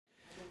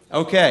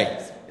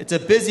Okay, it's a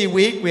busy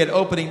week. We had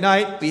opening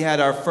night. We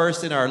had our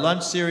first in our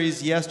lunch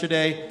series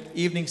yesterday,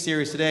 evening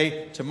series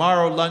today.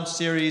 Tomorrow, lunch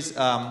series,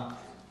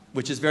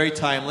 which is very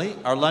timely.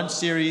 Our lunch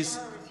series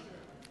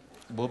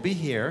will be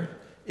here.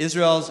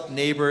 Israel's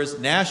neighbors,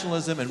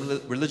 nationalism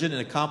and religion in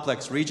a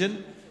complex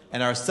region.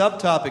 And our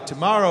subtopic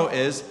tomorrow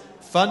is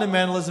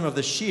fundamentalism of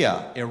the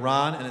Shia,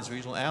 Iran and its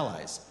regional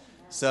allies.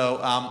 So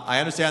I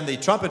understand the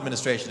Trump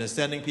administration is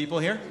sending people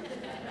here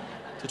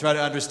to try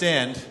to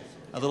understand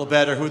a little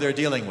better who they're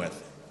dealing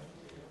with.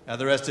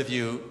 The rest of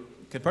you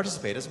can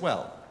participate as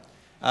well.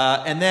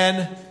 And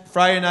then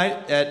Friday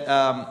night at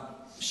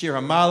Shir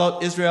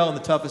HaMaalot, Israel in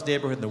the toughest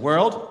neighborhood in the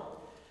world.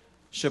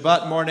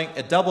 Shabbat morning,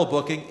 a double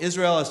booking,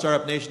 Israel, a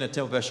startup nation at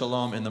Temple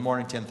Shalom in the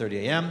morning,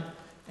 10:30 a.m.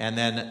 And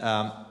then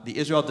the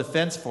Israel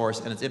Defense Force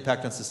and its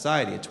impact on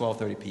society at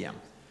 12:30 p.m.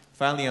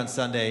 Finally on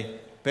Sunday,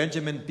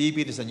 Benjamin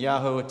Bibi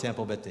Netanyahu at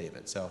Temple Bet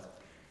David. So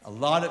a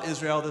lot of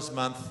Israel this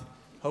month,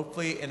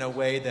 hopefully in a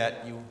way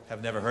that you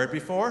have never heard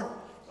before,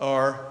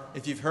 or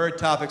if you've heard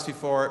topics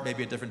before,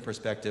 maybe a different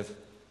perspective.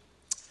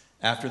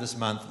 After this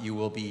month, you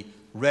will be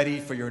ready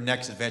for your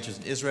next adventures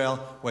in Israel,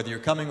 whether you're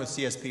coming with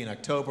CSP in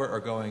October or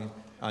going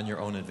on your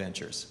own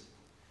adventures.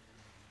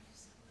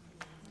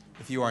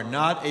 If you are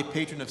not a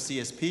patron of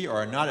CSP or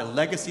are not a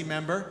legacy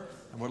member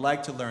and would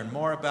like to learn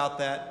more about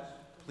that,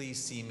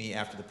 please see me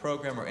after the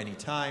program or any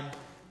time.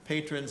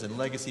 Patrons and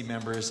legacy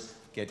members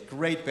get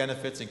great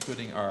benefits,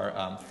 including our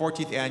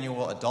 14th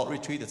annual adult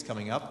retreat that's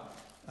coming up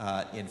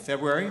in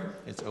February.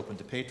 It's open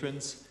to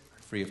patrons,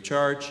 free of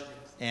charge.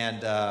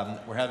 And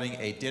we're having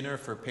a dinner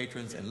for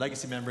patrons and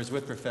legacy members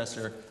with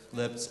Professor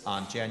Liptz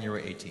on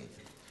January 18th.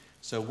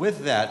 So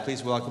with that,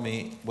 please join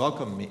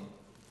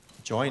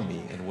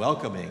me in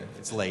welcoming,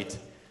 it's late,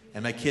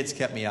 and my kids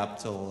kept me up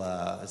till,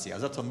 I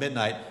was up till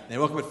midnight, and they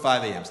woke up at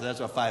 5 a.m., so that's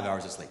about 5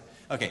 hours of sleep.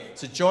 Okay,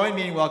 so join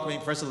me in welcoming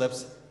Professor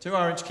Liptz to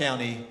Orange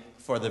County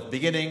for the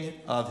beginning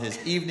of his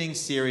evening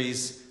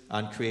series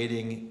on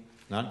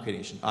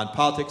on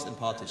politics and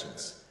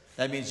politicians.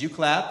 That means you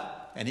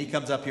clap, and he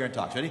comes up here and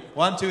talks. Ready?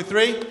 1, 2,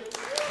 3.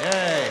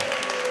 Yay.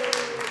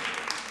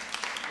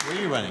 Where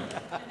are you running?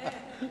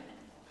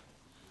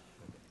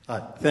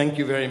 Thank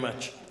you very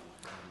much.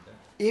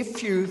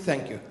 If you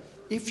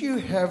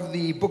have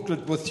the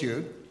booklet with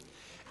you,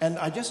 and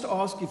I just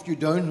ask if you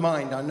don't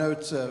mind, I know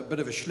it's a bit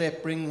of a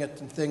schlep bringing it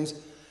and things,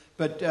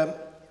 but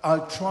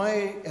I'll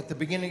try at the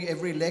beginning of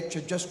every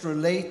lecture just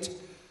relate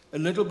a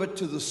little bit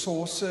to the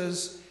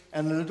sources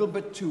and a little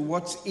bit to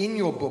what's in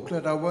your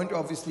booklet. I won't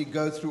obviously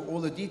go through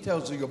all the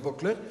details of your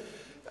booklet.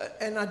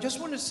 And I just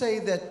want to say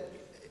that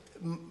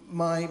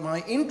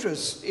my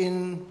interest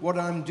in what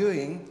I'm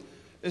doing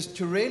is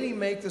to really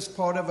make this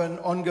part of an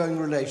ongoing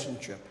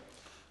relationship.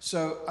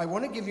 So I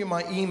want to give you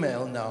my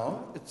email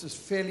now. It's a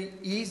fairly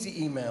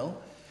easy email.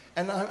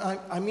 And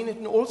I mean it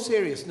in all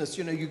seriousness.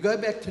 You know, you go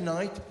back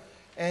tonight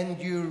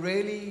and you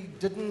really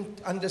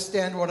didn't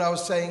understand what I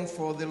was saying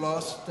for the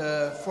last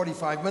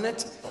 45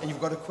 minutes, and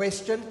you've got a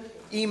question,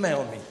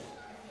 email me.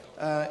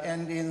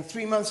 And in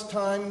 3 months'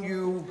 time,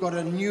 you've got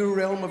a new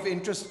realm of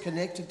interest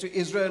connected to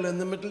Israel and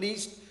the Middle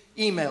East,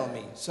 email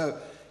me. So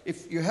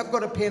if you have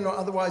got a pen or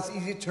otherwise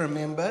easy to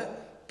remember,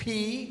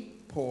 P,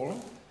 Paul,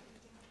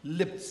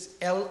 Liptz,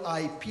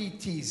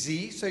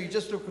 L-I-P-T-Z. So you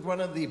just look at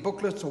one of the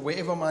booklets or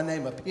wherever my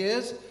name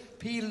appears,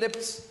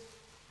 pliptz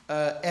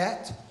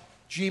at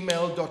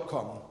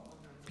gmail.com.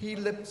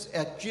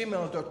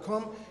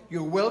 pliptz@gmail.com.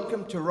 You're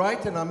welcome to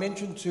write, and I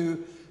mentioned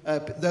to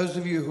those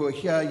of you who were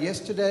here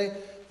yesterday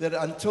that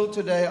until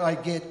today I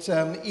get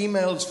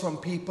emails from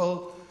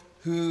people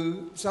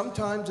who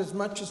sometimes as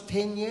much as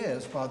 10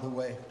 years, by the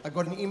way. I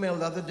got an email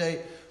the other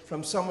day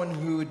from someone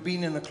who had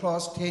been in a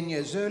class 10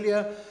 years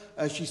earlier.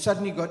 She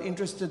suddenly got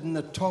interested in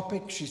the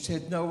topic. She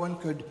said no one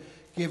could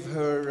give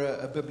her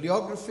a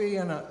bibliography,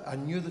 and I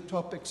knew the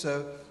topic,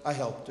 so I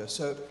helped her.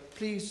 So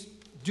please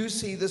do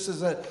see this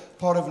as a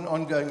part of an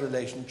ongoing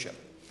relationship.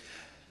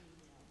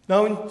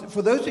 Now,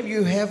 for those of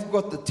you who have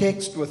got the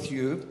text with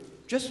you,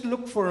 just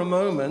look for a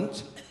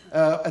moment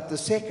at the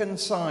second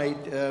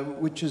side,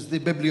 which is the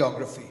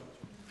bibliography.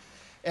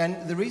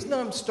 And the reason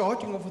I'm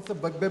starting off with the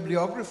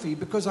bibliography,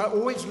 because I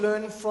always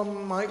learn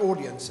from my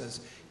audiences.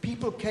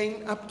 People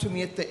came up to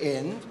me at the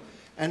end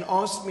and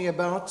asked me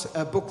about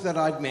a book that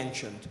I'd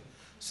mentioned.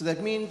 So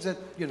that means that,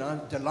 you know,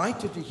 I'm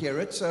delighted to hear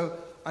it. So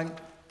I'm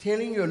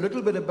telling you a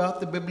little bit about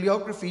the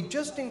bibliography,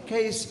 just in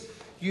case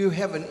you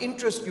have an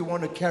interest, you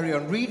want to carry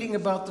on reading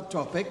about the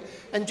topic,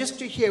 and just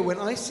to hear, when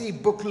I see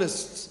book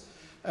lists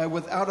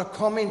without a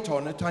comment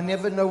on it, I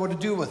never know what to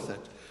do with it.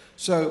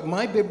 So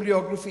my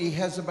bibliography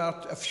has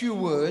about a few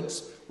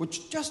words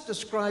which just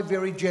describe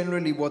very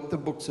generally what the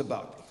book's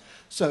about.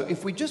 So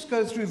if we just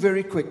go through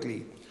very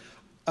quickly,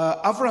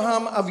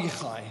 Avraham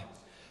Avichai,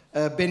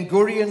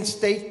 Ben-Gurion,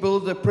 State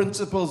Builder,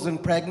 Principles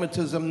and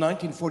Pragmatism,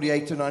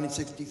 1948 to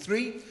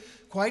 1963.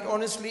 Quite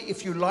honestly,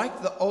 if you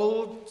like the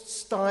old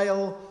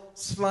style,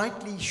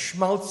 slightly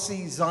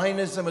schmaltzy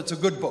Zionism, it's a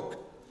good book.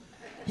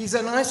 He's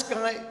a nice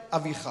guy,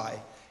 Avichai.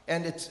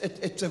 And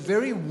it's a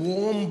very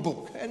warm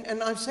book.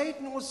 And I say it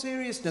in all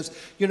seriousness.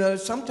 You know,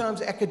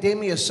 sometimes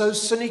academia is so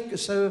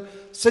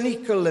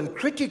cynical and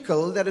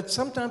critical that it's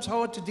sometimes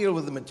hard to deal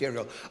with the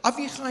material.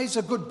 Avichai is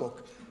a good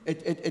book.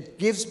 It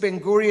gives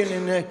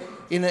Ben-Gurion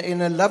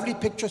in a lovely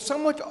picture,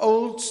 somewhat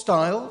old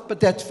style, but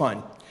that's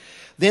fine.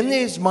 Then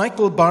there's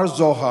Michael Bar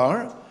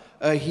Zohar.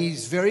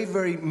 He's very,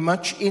 very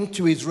much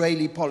into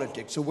Israeli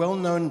politics, a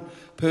well-known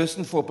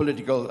person for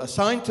political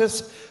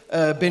scientists.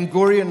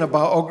 Ben-Gurion, a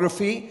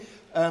biography.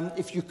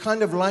 If you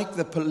kind of like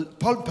the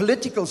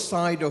political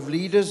side of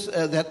leaders,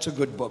 that's a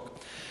good book.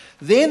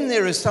 Then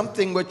there is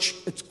something which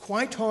it's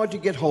quite hard to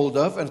get hold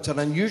of, and it's an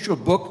unusual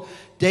book,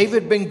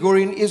 David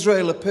Ben-Gurion,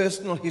 Israel, A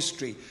Personal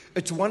History.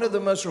 It's one of the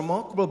most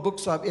remarkable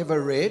books I've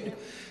ever read,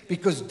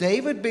 because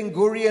David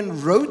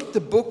Ben-Gurion wrote the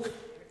book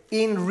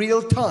in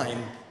real time.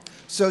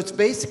 So it's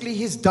basically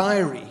his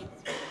diary.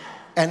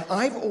 And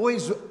I've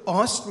always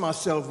asked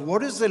myself,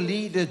 what does a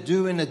leader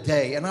do in a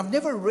day? And I've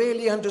never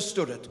really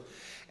understood it.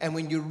 And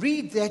when you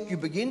read that, you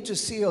begin to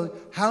see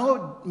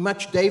how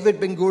much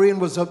David Ben-Gurion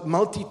was a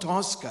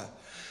multitasker.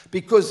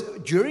 Because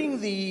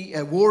during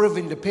the War of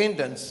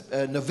Independence,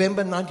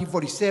 November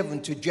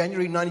 1947 to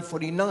January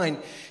 1949,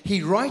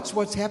 he writes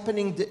what's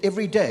happening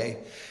every day.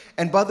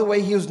 And by the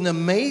way, he was an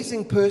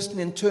amazing person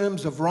in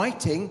terms of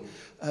writing.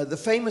 The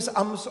famous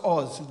Amos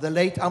Oz, the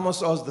late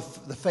Amos Oz,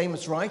 the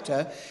famous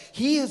writer,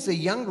 he as a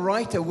young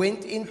writer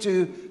went in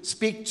to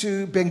speak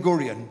to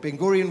Ben-Gurion.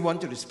 Ben-Gurion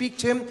wanted to speak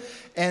to him,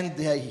 and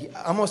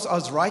Amos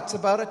Oz writes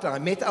about it. I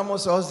met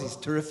Amos Oz, he's a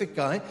terrific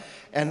guy.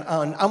 And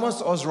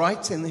Amos Oz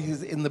writes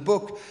in the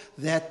book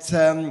that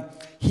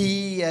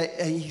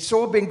he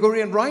saw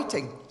Ben-Gurion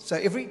writing. So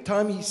every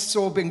time he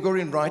saw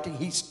Ben-Gurion writing,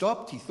 he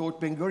stopped, he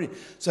thought Ben-Gurion.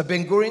 So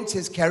Ben-Gurion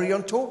says, carry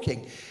on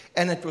talking.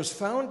 And it was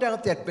found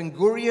out that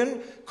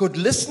Ben-Gurion could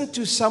listen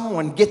to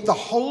someone, get the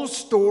whole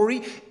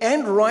story,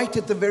 and write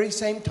at the very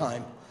same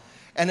time.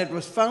 And it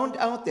was found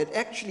out that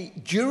actually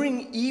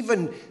during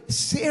even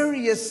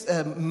serious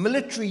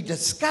military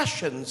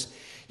discussions,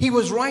 he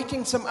was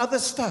writing some other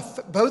stuff,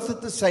 both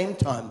at the same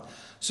time.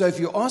 So if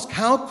you ask,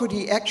 how could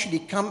he actually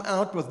come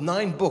out with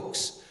 9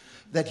 books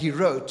that he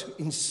wrote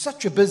in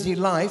such a busy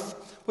life,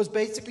 was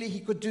basically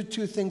he could do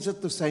 2 things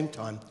at the same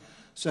time.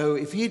 So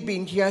if he'd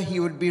been here, he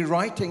would be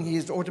writing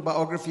his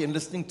autobiography and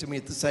listening to me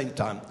at the same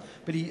time.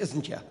 But he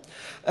isn't here.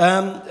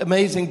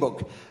 Amazing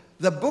book.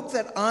 The book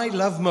that I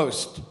love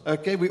most,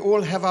 okay, we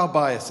all have our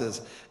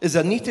biases, is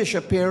Anita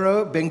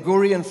Shapiro,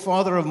 Ben-Gurion,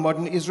 Father of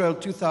Modern Israel,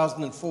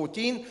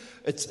 2014.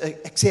 It's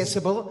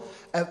accessible.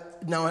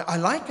 Now, I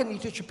like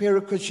Anita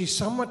Shapiro because she's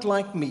somewhat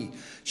like me.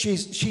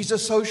 She's a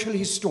social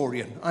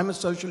historian. I'm a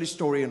social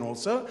historian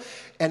also.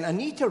 And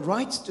Anita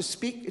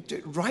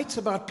writes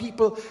about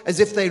people as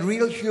if they're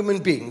real human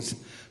beings,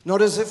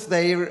 not as if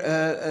they're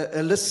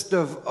a list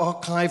of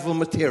archival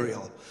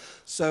material.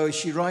 So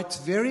she writes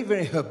very,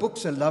 very, her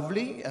books are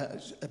lovely.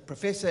 A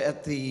professor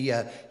at the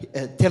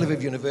Tel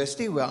Aviv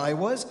University, where I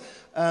was.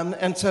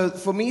 And so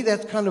for me,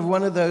 that's kind of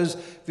one of those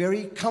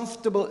very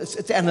comfortable,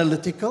 it's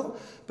analytical,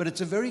 but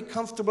it's a very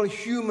comfortable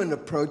human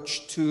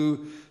approach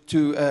to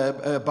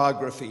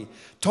biography.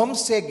 Tom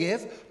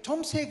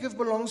Segev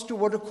belongs to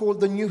what are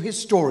called the New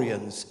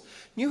Historians.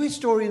 New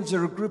Historians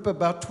are a group of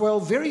about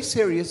 12 very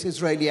serious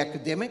Israeli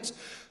academics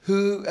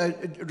who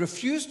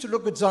refuse to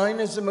look at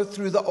Zionism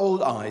through the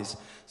old eyes.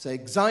 So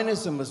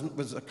Zionism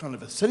was a kind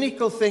of a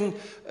cynical thing.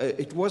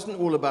 It wasn't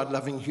all about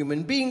loving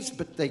human beings,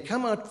 but they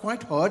come out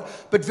quite hard,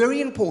 but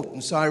very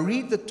important. So I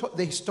read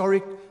the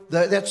historic,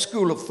 that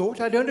school of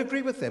thought. I don't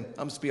agree with them,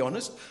 I must be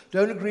honest.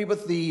 Don't agree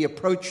with the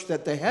approach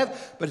that they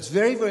have, but it's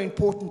very, very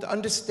important to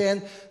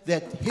understand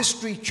that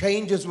history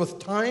changes with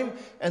time,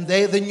 and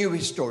they're the new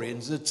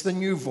historians. It's the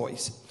new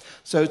voice.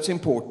 So it's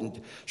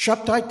important.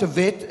 Shabtai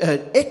Tevet,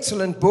 an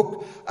excellent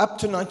book up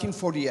to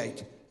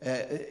 1948.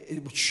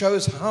 It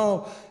shows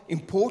how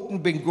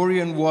important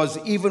Ben-Gurion was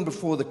even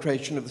before the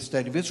creation of the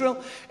State of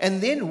Israel.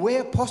 And then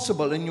where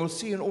possible, and you'll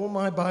see in all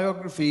my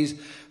bibliographies,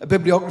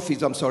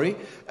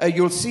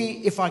 you'll see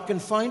if I can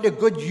find a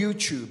good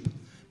YouTube.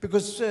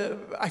 Because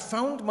I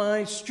found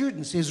my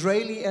students,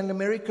 Israeli and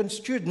American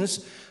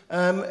students,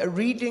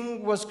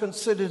 reading was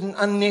considered an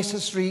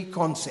unnecessary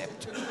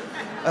concept.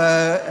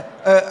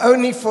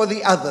 Only for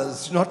the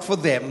others, not for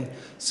them.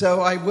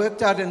 So I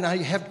worked out, and I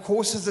had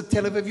courses at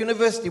Tel Aviv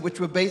University, which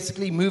were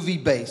basically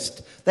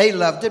movie-based. They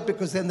loved it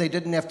because then they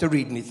didn't have to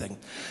read anything.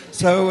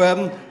 So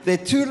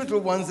there are 2 little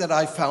ones that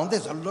I found.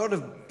 There's a lot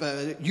of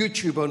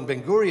YouTube on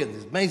Ben-Gurion.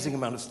 There's an amazing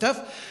amount of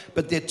stuff.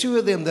 But there are 2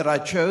 of them that I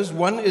chose.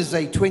 One is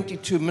a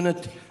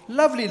 22-minute,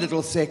 lovely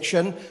little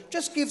section.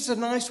 Just gives a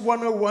nice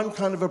 101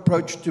 kind of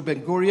approach to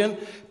Ben-Gurion.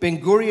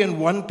 Ben-Gurion,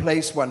 One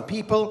Place, One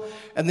People.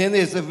 And then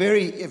there's a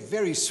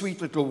very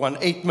sweet little one,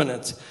 8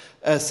 minutes.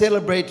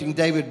 Celebrating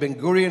David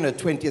Ben-Gurion, a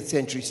 20th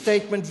century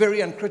statement,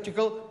 very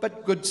uncritical,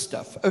 but good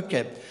stuff.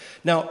 Okay,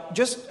 now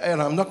and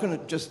I'm not going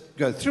to just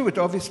go through it,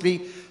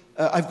 obviously.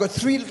 I've got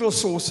 3 little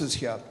sources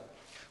here.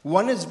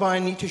 One is by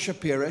Anita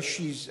Shapiro.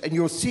 And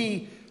you'll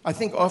see, I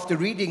think after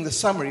reading the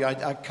summary,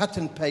 I cut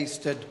and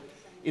pasted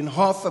in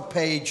half a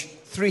page,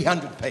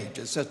 300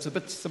 pages, so it's a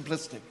bit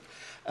simplistic.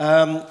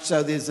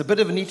 So there's a bit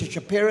of Anita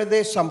Shapira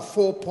there, some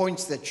 4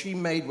 points that she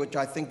made, which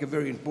I think are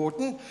very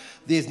important.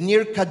 There's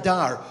Nir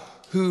Kadar,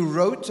 who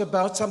wrote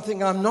about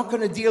something I'm not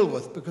going to deal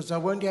with because I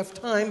won't have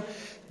time,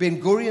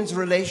 Ben-Gurion's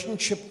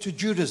relationship to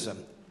Judaism.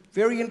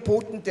 Very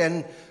important,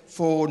 and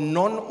for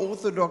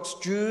non-Orthodox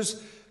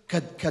Jews,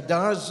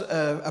 Kadar's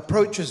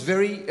approach is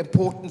very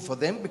important for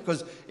them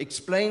because it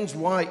explains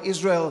why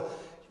Israel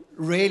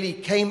really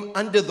came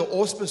under the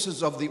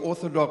auspices of the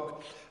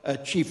Orthodox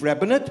chief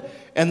rabbinate.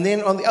 And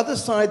then on the other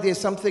side, there's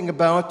something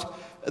about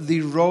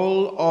the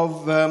role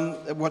of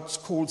what's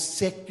called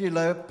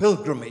secular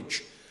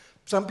pilgrimage.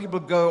 Some people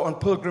go on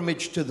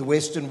pilgrimage to the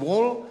Western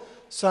Wall.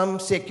 Some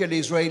secular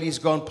Israelis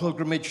go on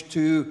pilgrimage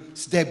to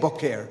Sde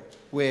Boker,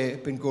 where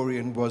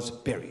Ben-Gurion was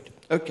buried.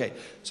 Okay,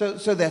 so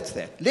that's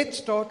that. Let's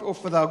start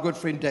off with our good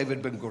friend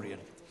David Ben-Gurion.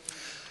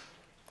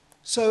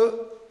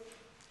 So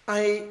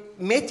I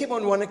met him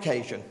on one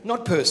occasion,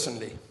 not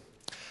personally.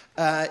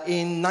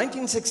 In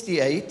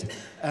 1968,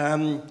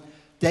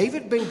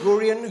 David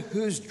Ben-Gurion,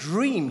 whose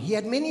dream, he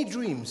had many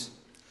dreams.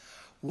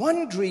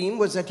 One dream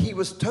was that he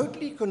was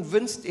totally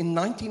convinced in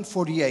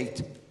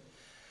 1948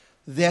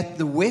 that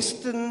the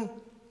Western,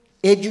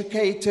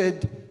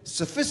 educated,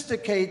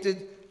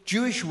 sophisticated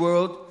Jewish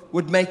world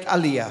would make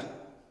Aliyah.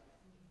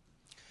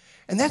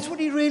 And that's what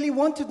he really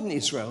wanted in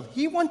Israel.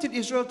 He wanted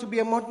Israel to be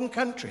a modern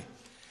country.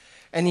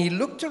 And he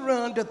looked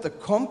around at the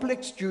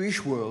complex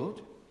Jewish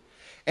world,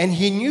 and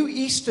he knew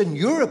Eastern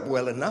Europe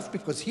well enough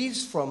because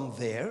he's from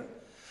there,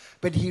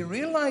 but he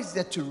realized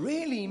that to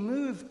really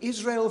move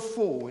Israel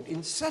forward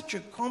in such a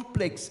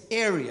complex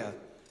area,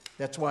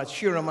 that's why it's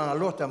Shir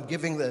HaMa'alot, I'm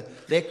giving the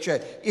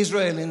lecture,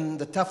 Israel in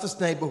the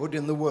toughest neighborhood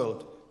in the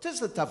world. It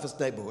is the toughest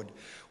neighborhood.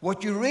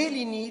 What you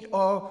really need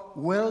are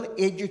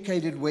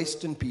well-educated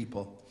Western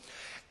people.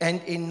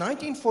 And in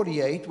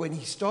 1948, when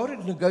he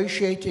started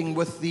negotiating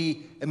with the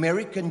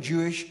American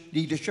Jewish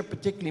leadership,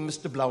 particularly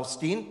Mr.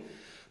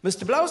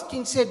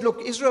 Blaustein said,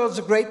 look, Israel is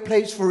a great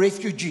place for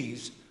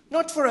refugees,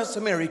 not for us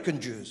American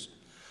Jews.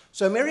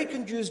 So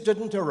American Jews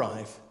didn't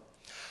arrive.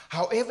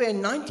 However,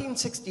 in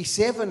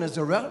 1967, as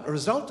a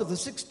result of the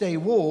Six-Day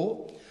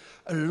War,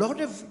 a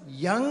lot of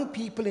young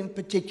people in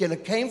particular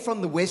came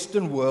from the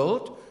Western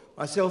world,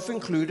 myself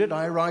included.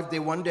 I arrived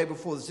there one day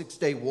before the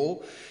Six-Day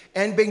War,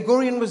 and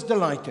Ben-Gurion was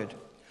delighted.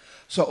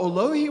 So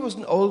although he was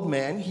an old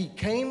man, he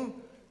came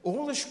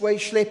all the way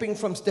schlepping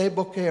from Sde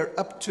Boker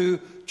up to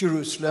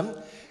Jerusalem,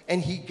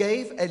 and he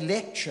gave a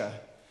lecture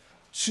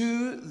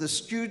to the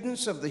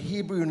students of the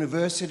Hebrew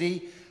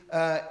University,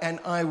 and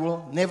I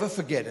will never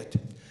forget it.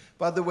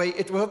 By the way,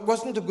 it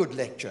wasn't a good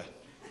lecture.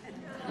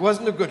 It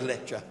wasn't a good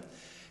lecture.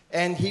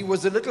 And he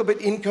was a little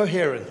bit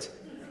incoherent.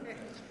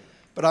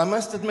 But I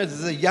must admit,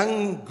 as a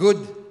young,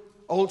 good,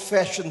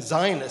 old-fashioned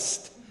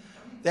Zionist,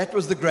 that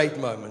was the great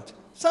moment.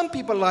 Some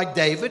people like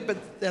David,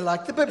 but they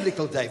like the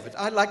biblical David.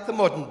 I like the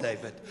modern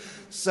David.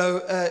 So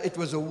it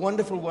was a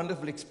wonderful,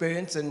 wonderful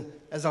experience. And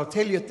as I'll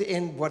tell you at the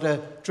end, what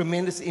a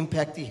tremendous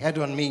impact he had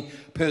on me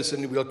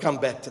personally. We'll come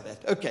back to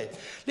that. Okay,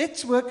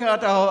 let's work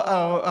out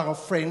our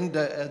friend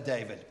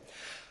David.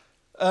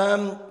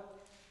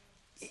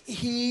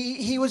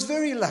 He was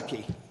very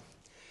lucky.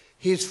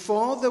 His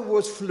father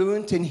was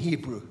fluent in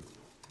Hebrew.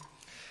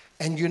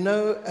 And you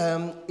know,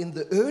 in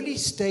the early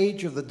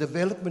stage of the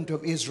development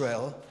of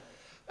Israel,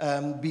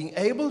 being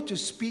able to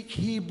speak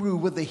Hebrew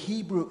with a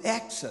Hebrew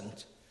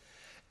accent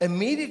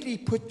immediately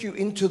put you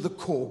into the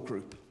core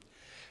group.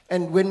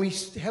 And when we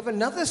have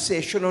another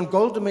session on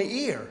Golda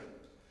Meir,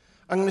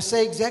 I'm going to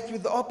say exactly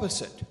the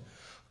opposite.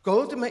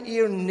 Golda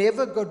Meir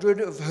never got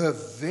rid of her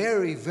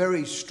very,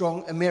 very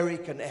strong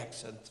American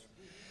accent.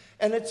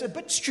 And it's a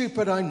bit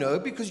stupid, I know,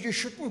 because you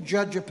shouldn't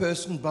judge a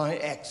person by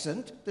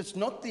accent. That's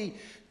not the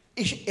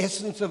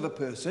essence of a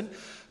person.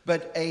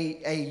 But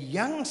a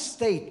young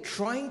state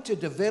trying to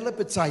develop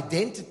its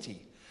identity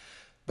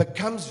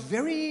becomes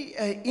very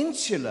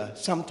insular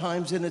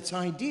sometimes in its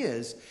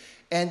ideas.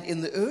 And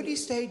in the early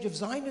stage of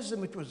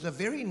Zionism, it was a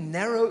very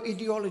narrow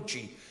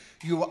ideology.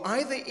 You were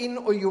either in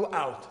or you were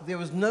out. There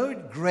was no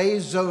gray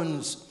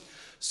zones.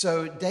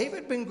 So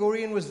David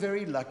Ben-Gurion was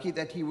very lucky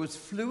that he was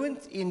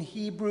fluent in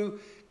Hebrew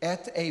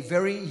at a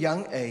very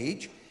young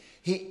age.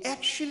 He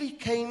actually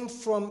came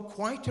from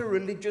quite a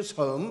religious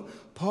home.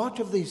 Part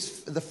of the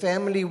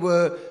family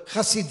were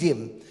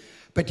Hasidim.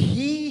 But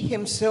he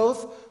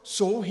himself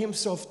saw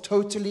himself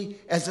totally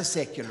as a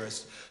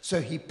secularist.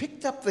 So he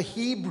picked up the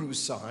Hebrew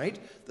side,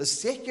 the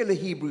secular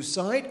Hebrew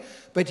side,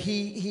 but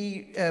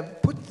he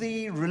put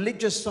the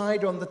religious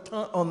side on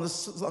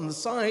the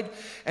side.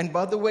 And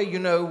by the way, you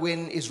know,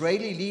 when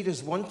Israeli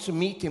leaders want to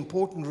meet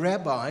important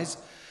rabbis,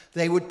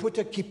 they would put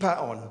a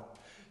kippah on,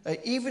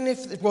 even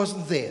if it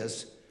wasn't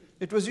theirs.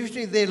 It was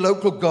usually their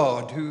local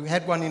guard who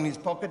had one in his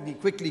pocket and he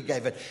quickly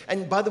gave it.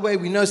 And by the way,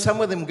 we know some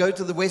of them go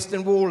to the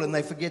Western Wall and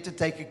they forget to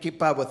take a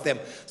kippah with them.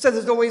 So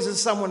there's always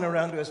someone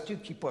around who has two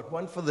kippot,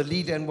 one for the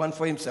leader and one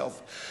for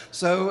himself.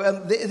 So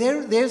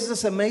there's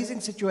this amazing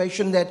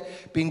situation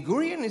that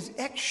Ben-Gurion is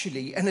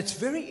actually, and it's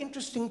very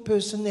interesting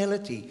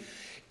personality.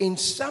 in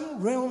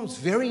some realms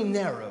very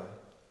narrow,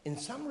 in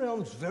some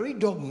realms very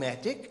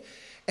dogmatic,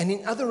 and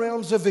in other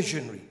realms a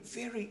visionary.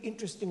 Very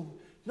interesting,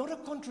 not a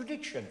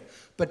contradiction,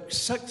 but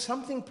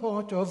something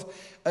part of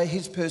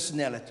his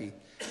personality.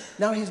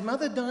 Now, his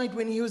mother died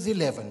when he was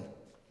 11.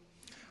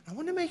 I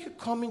want to make a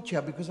comment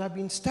here because I've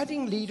been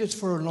studying leaders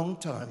for a long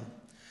time.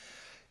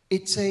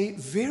 It's a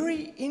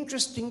very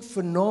interesting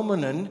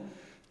phenomenon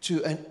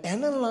to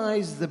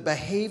analyze the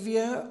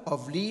behavior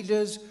of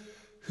leaders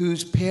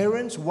whose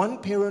parents, one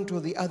parent or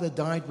the other,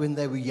 died when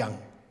they were young.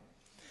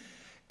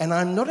 And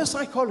I'm not a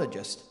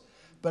psychologist,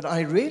 but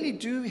I really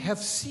do have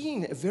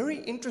seen a very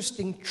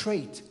interesting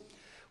trait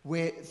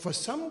where, for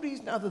some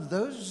reason or other,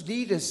 those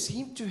leaders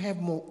seem to have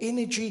more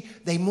energy,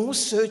 they're more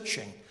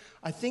searching.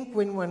 I think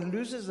when one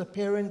loses a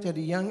parent at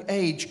a young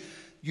age,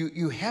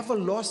 you have a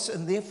loss,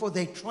 and therefore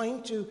they're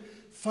trying to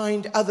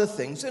find other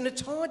things. And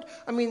it's hard.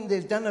 I mean,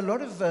 they've done a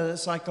lot of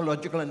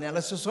psychological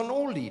analysis on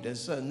all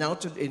leaders, now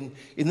in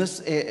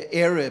this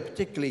era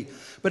particularly.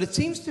 But it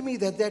seems to me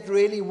that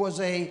really was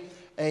a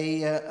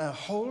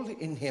hole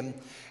in him.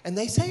 And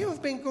they say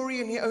of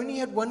Ben-Gurion, he only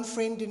had one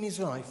friend in his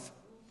life,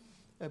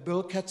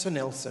 Bill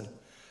Katzenelson.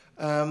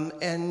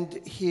 And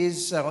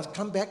I'll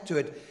come back to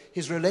it,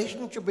 his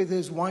relationship with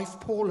his wife,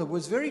 Paula,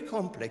 was very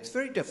complex,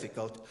 very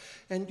difficult.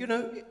 And, you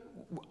know,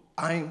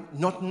 I'm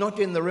not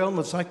in the realm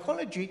of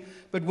psychology,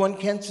 but one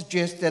can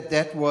suggest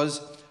that was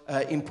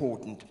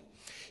important.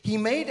 He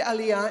made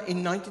Aliyah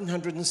in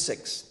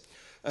 1906.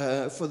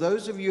 For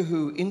those of you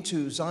who are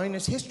into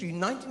Zionist history,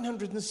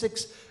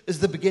 1906 is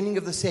the beginning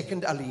of the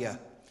second Aliyah.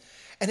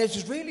 And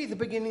it's really the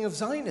beginning of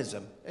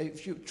Zionism.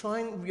 If you try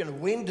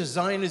and, when does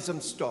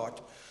Zionism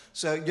start?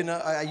 So,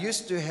 I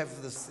used to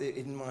have this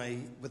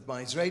with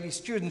my Israeli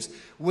students,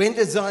 when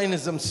does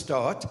Zionism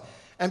start?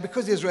 And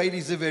because the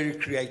Israelis are very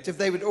creative,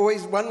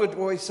 one would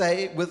always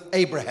say, with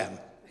Abraham.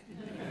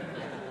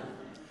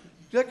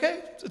 Okay,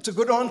 it's a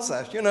good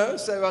answer,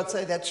 so I'd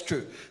say that's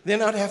true.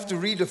 Then I'd have to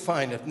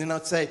redefine it, and then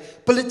I'd say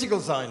political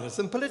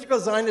Zionism. Political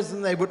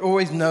Zionism, they would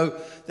always know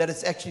that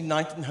it's actually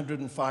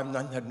 1905,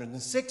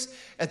 1906,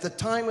 at the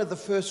time of the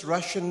first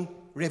Russian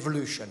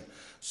Revolution.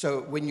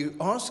 So when you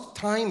ask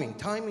timing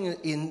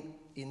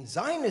in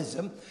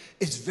Zionism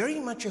is very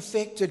much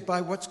affected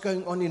by what's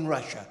going on in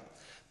Russia.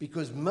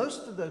 Because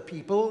most of the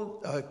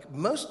people,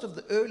 most of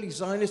the early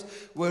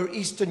Zionists were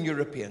Eastern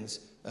Europeans.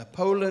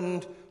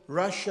 Poland,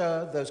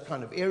 Russia, those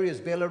kind of areas,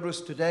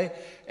 Belarus today,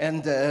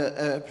 and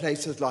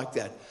places like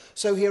that.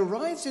 So he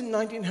arrives in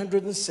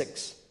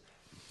 1906.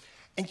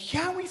 And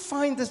here we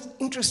find this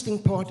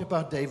interesting part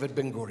about David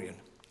Ben-Gurion.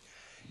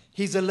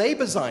 He's a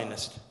labor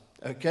Zionist,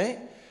 okay?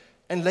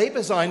 And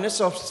labor Zionists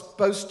are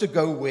supposed to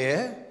go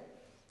where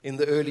in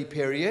the early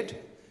period?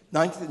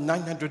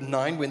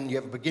 909, when you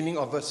have a beginning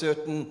of a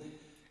certain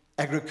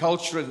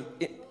agricultural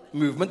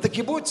movement, the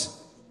kibbutz.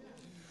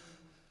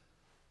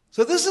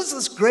 So this is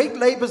this great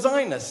labor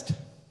Zionist.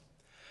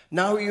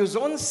 Now he was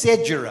on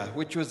Sedgera,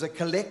 which was a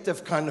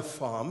collective kind of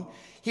farm.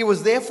 He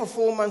was there for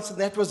 4 months, and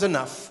that was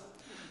enough.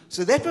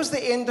 So that was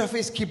the end of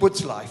his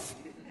kibbutz life.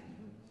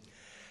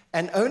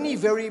 And only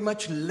very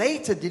much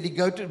later did he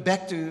go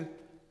back to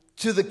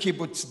the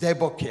kibbutz Sde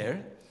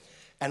Boker.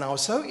 And I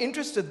was so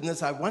interested in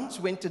this, I once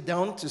went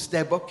down to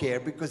Sde Boker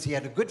because he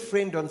had a good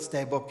friend on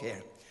Sde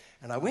Boker.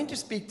 And I went to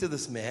speak to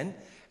this man,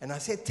 and I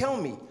said, tell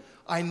me,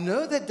 I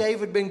know that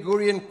David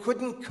Ben-Gurion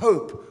couldn't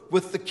cope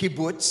with the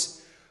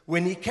kibbutz.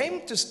 When he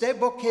came to Sde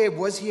Boker,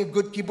 was he a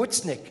good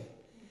kibbutznik?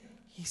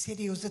 He said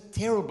he was a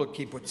terrible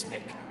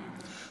kibbutznik.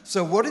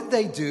 So what did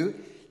they do?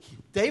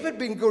 David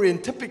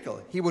Ben-Gurion, typical,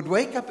 he would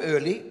wake up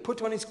early,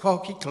 put on his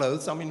khaki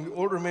clothes. I mean, we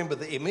all remember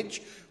the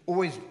image,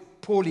 always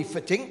poorly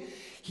fitting.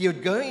 He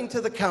would go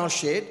into the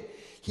cowshed.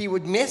 He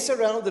would mess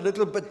around a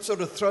little bit,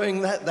 sort of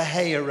throwing the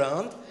hay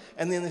around.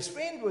 And then his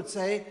friend would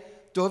say,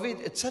 David,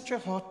 it's such a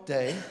hot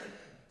day.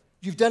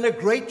 You've done a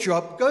great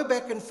job. Go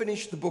back and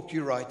finish the book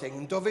you're writing.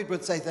 And David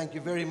would say, thank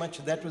you very much.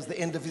 And that was the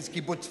end of his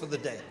kibbutz for the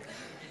day.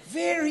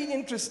 Very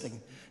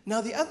interesting. Now,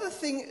 the other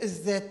thing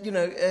is that,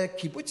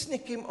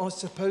 kibbutznikim are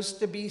supposed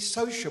to be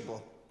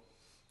sociable.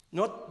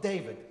 Not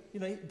David.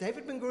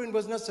 David Ben-Gurion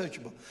was not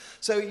sociable.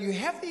 So you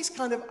have these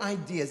kind of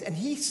ideas. And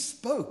he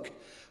spoke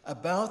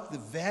about the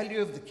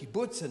value of the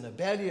kibbutz and the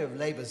value of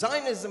labor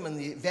Zionism and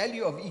the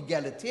value of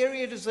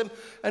egalitarianism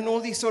and all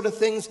these sort of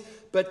things.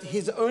 But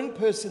his own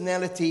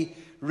personality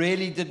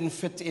really didn't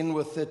fit in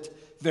with it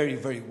very,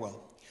 very well.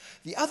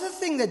 The other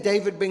thing that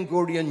David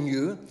Ben-Gurion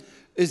knew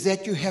is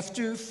that you have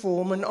to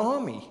form an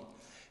army.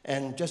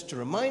 And just to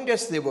remind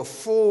us, there were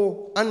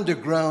 4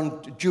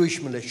 underground Jewish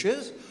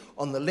militias.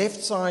 On the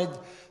left side,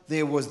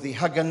 there was the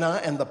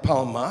Haganah and the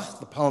Palmach.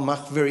 The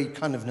Palmach, very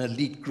kind of an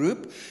elite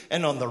group.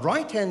 And on the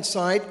right-hand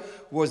side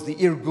was the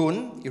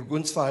Irgun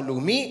Tzva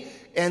Halumi,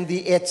 and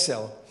the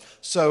Etzel.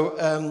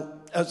 And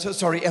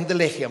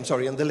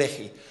the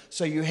Lehi.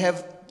 So you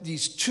have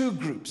these 2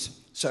 groups.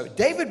 So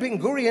David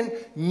Ben-Gurion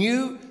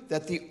knew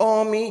that the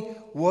army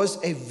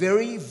was a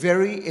very,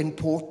 very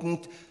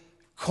important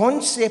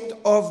concept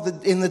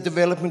in the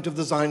development of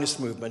the Zionist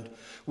movement.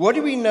 What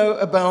do we know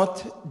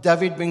about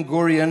David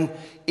Ben-Gurion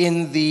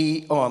in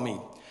the army?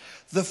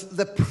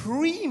 The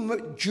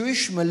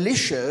pre-Jewish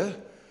militia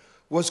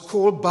was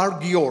called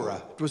Bar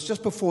Giora. It was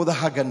just before the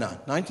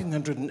Haganah,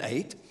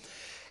 1908.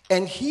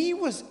 And he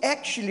was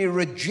actually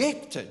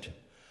rejected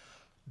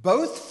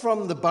both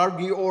from the Bar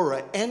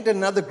Giora and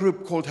another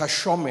group called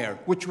Hashomer,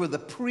 which were the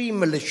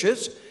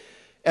pre-militias.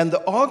 And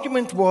the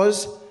argument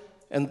was,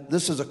 and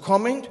this is a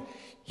comment,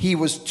 he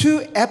was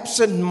too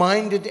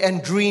absent-minded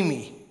and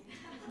dreamy.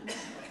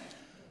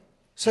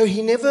 So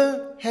he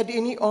never had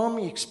any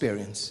army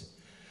experience.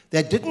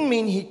 That didn't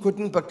mean he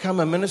couldn't become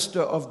a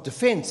minister of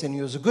defense, and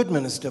he was a good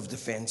minister of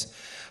defense.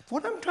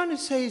 What I'm trying to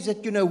say is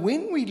that,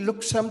 when we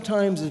look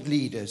sometimes at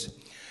leaders,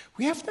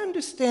 we have to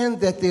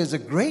understand that there's a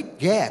great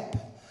gap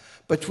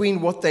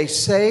between what they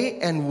say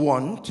and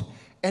want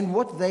and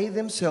what they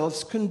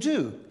themselves can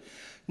do.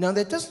 Now,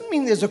 that doesn't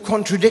mean there's a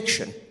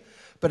contradiction,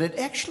 but it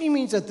actually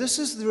means that this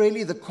is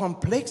really the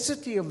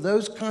complexity of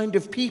those kind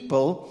of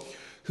people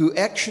who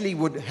actually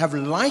would have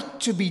liked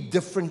to be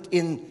different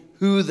in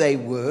who they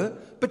were,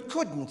 but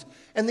couldn't.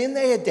 And then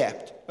they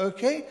adapt,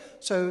 okay?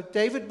 So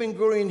David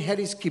Ben-Gurion had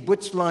his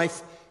kibbutz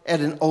life at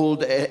an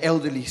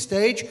elderly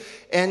stage,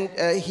 and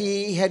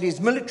he had his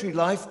military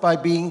life by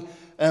being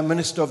a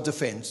minister of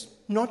defense.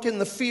 Not in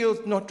the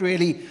field, not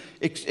really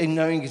in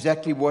knowing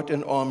exactly what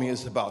an army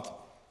is about.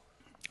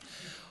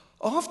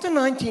 After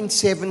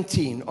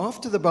 1917,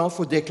 after the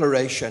Balfour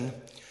Declaration,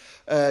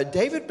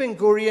 David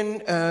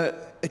Ben-Gurion,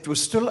 it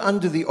was still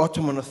under the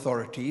Ottoman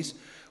authorities,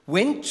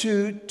 went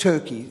to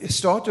Turkey. He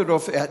started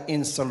off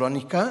in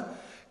Salonika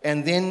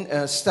and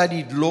then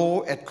studied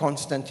law at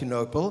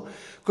Constantinople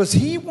because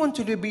he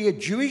wanted to be a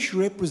Jewish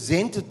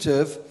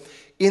representative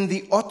in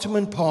the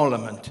Ottoman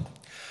Parliament.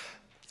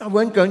 I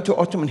won't go into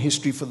Ottoman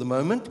history for the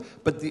moment,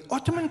 but the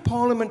Ottoman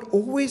Parliament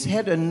always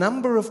had a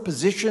number of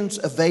positions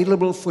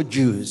available for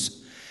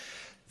Jews.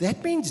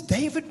 That means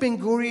David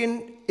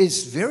Ben-Gurion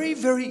is very,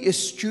 very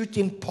astute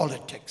in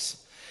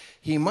politics.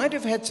 He might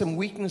have had some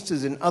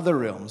weaknesses in other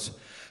realms,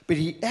 but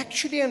he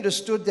actually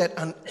understood that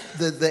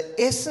the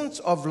essence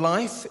of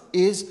life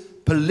is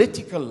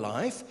political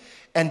life,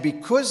 and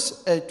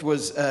because it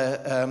was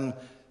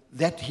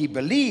that he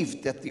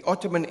believed that the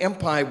Ottoman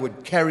Empire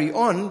would carry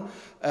on,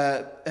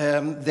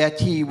 that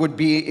he would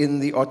be in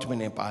the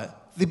Ottoman Empire.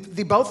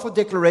 The Balfour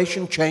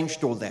Declaration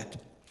changed all that.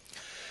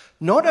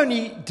 Not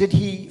only did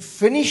he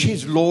finish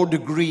his law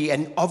degree,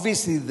 and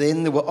obviously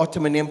then the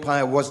Ottoman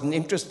Empire wasn't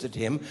interested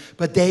in him,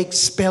 but they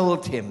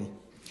expelled him.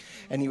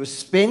 And he was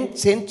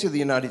sent to the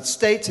United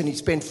States, and he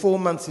spent 4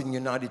 months in the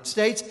United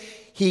States.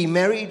 He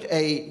married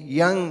a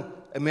young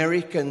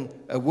American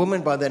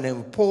woman by the name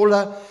of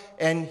Paula,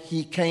 and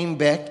he came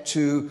back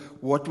to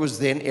what was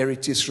then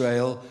Eretz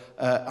Israel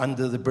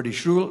under the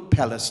British rule,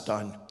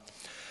 Palestine.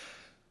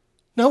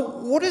 Now,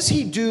 what does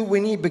he do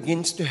when he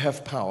begins to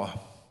have power?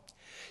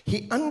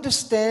 He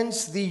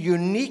understands the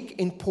unique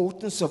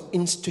importance of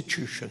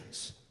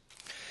institutions.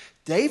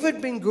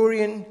 David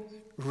Ben-Gurion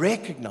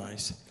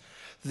recognized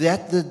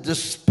that the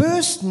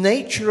dispersed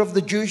nature of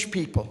the Jewish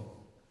people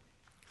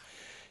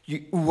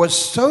was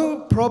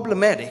so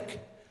problematic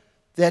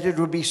that it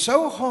would be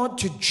so hard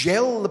to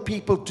gel the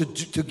people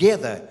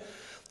together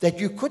that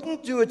you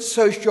couldn't do it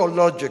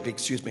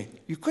sociologically,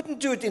 You couldn't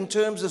do it in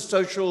terms of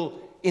social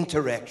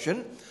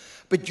interaction,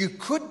 but you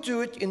could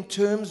do it in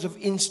terms of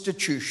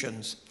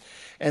institutions.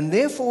 And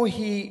therefore,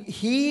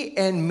 he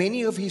and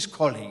many of his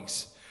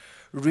colleagues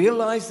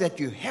realized that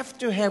you have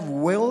to have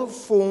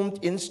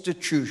well-formed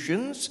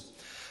institutions,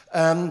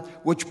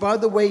 which, by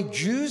the way,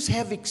 Jews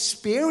have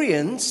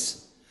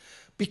experience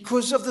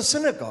because of the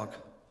synagogue.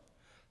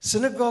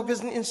 Synagogue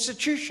is an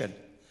institution.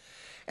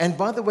 And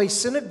by the way,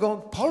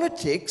 synagogue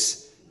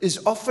politics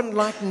is often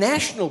like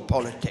national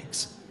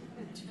politics.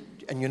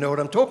 And you know what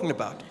I'm talking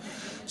about.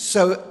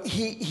 So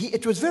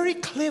it was very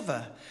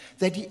clever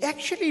that he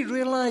actually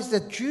realized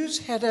that Jews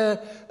had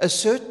a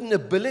certain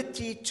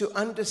ability to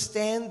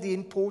understand the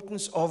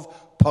importance of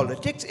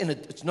politics. And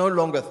it's no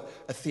longer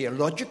a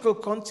theological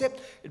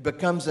concept. It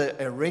becomes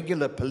a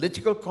regular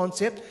political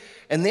concept.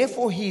 And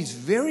therefore, he's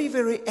very,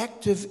 very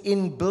active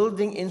in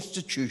building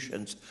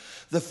institutions.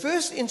 The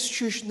first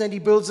institution that he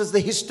builds is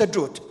the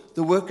Histadrut,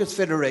 the Workers'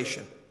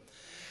 Federation.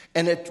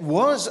 And it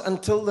was,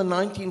 until the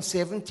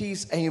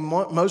 1970s, a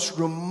most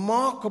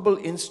remarkable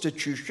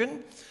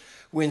institution.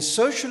 When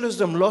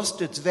socialism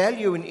lost its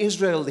value in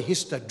Israel, the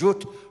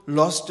Histadrut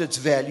lost its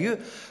value.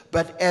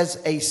 But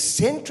as a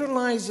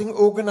centralizing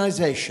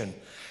organization,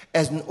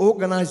 as an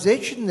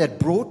organization that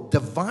brought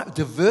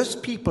diverse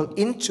people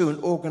into an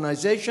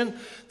organization,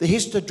 the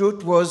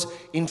Histadrut was,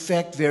 in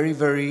fact, very,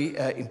 very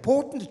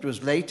important. It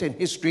was later in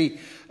history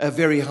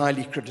very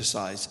highly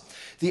criticized.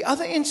 The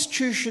other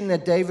institution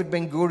that David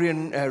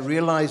Ben-Gurion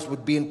realized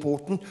would be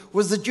important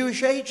was the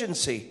Jewish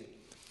Agency.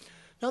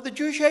 Now, the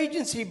Jewish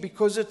Agency,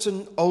 because it's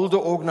an older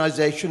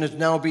organization, is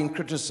now being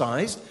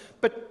criticized,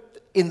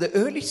 but in the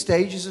early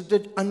stages, it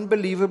did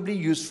unbelievably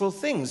useful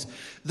things.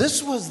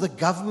 This was the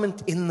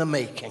government in the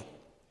making.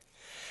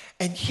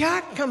 And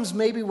here comes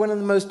maybe one of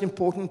the most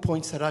important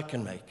points that I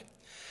can make.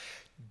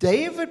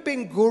 David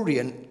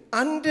Ben-Gurion,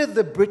 under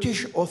the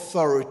British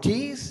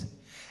authorities,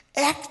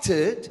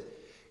 acted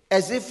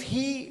as if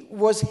he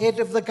was head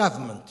of the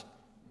government.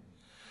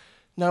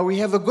 Now, we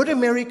have a good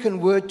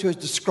American word to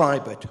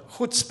describe it,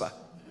 chutzpah.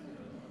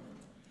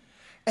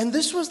 And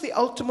this was the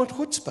ultimate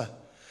chutzpah,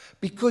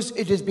 because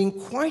it has been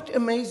quite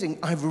amazing.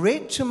 I've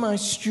read to my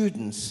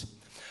students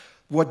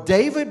what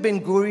David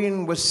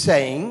Ben-Gurion was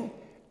saying,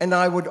 and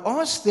I would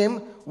ask them,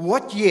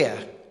 what year?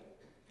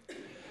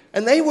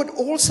 And they would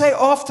all say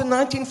after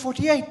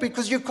 1948,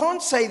 because you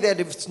can't say that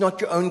if it's not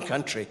your own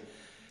country.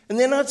 And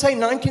then I'd say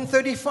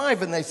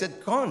 1935, and they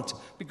said, can't,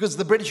 because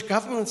the British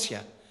government's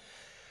here.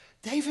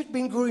 David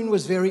Ben-Gurion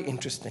was very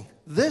interesting.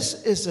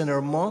 This is a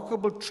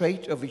remarkable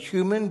trait of a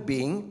human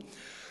being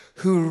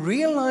who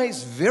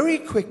realized very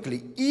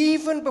quickly,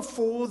 even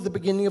before the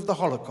beginning of the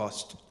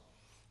Holocaust,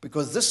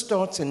 because this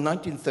starts in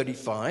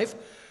 1935,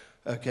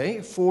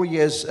 4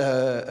 years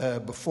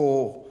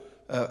before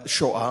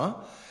Shoah,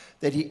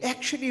 that he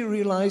actually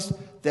realized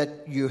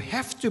that you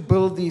have to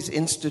build these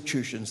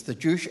institutions. The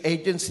Jewish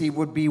Agency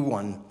would be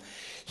one.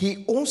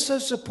 He also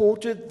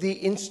supported the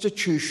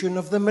institution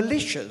of the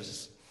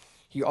militias.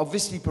 He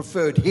obviously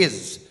preferred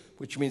his,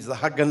 which means the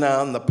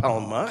Haganah and the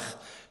Palmach,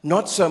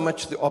 not so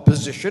much the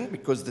opposition,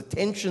 because the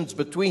tensions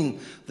between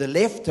the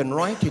left and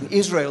right in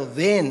Israel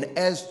then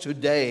as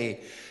today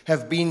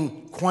have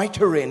been quite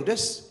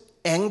horrendous.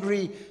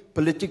 Angry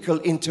political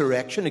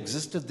interaction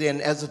existed then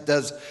as it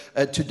does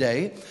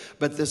today.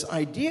 But this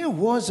idea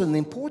was, and the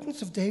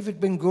importance of David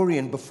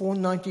Ben-Gurion before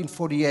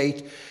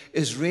 1948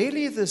 is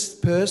really this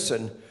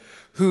person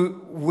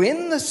who,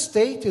 when the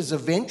state is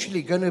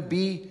eventually going to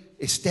be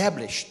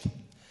established,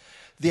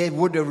 there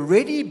would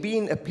already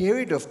been a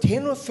period of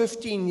 10 or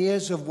 15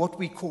 years of what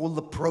we call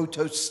the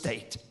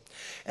proto-state.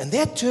 And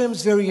that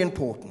term's very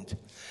important.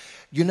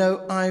 You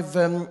know,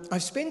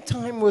 I've spent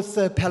time with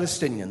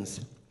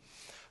Palestinians.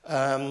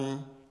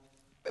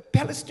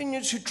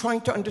 Palestinians who are trying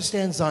to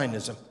understand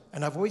Zionism.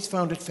 And I've always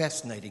found it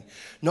fascinating.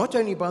 Not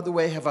only, by the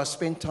way, have I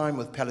spent time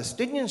with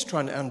Palestinians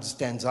trying to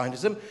understand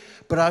Zionism,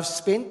 but I've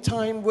spent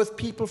time with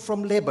people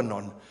from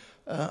Lebanon.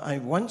 I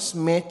once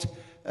met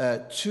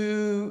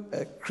two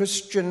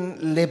Christian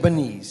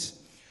Lebanese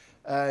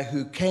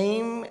who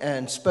came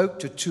and spoke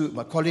to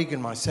my colleague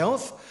and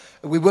myself.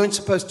 We weren't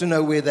supposed to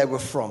know where they were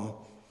from,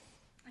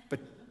 but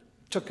it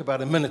took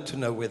about a minute to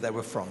know where they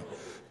were from.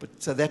 But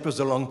so that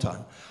was a long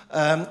time.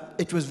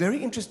 It was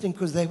very interesting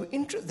because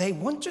they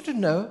wanted to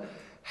know,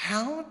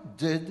 how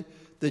did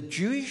the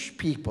Jewish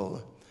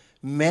people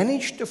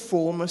manage to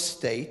form a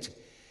state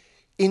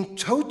in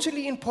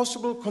totally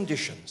impossible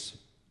conditions?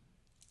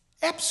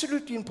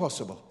 Absolutely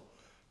impossible.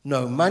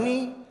 No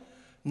money,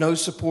 no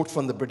support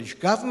from the British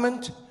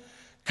government,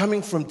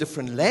 coming from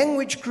different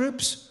language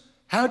groups.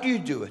 How do you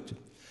do it?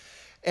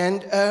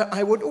 And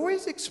I would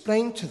always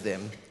explain to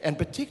them, and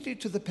particularly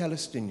to the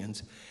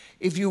Palestinians,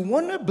 if you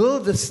want to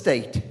build a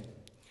state,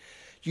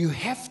 you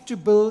have to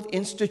build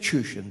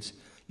institutions.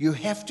 You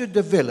have to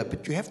develop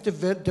it. You have to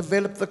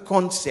develop the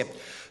concept.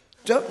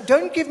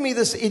 Don't give me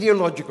this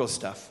ideological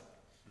stuff.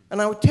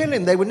 And I would tell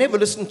them, they would never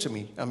listen to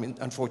me. I mean,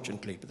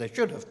 unfortunately, but they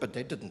should have, but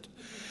they didn't.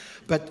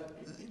 But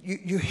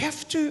you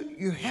have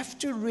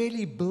to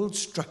really build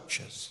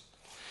structures.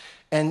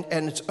 And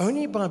it's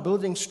only by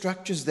building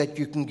structures that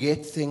you can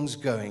get things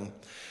going.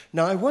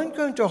 Now, I won't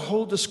go into a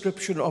whole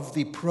description of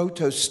the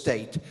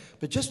proto-state,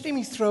 but just let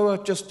me throw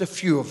out just a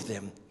few of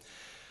them.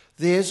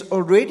 There's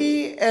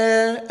already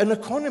an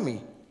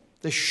economy.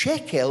 The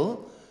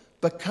shekel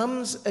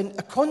becomes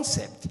a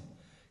concept,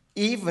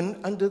 even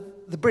under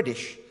the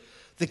British.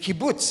 The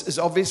kibbutz is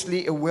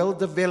obviously a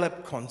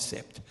well-developed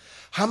concept.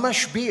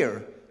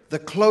 Hamashbir, the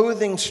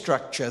clothing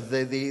structure,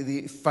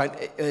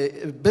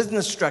 the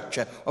business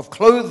structure of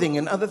clothing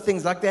and other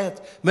things like that,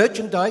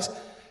 merchandise,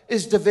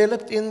 is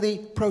developed in the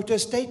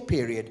proto-state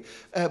period.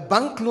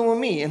 Bank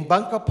Leumi and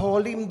Bank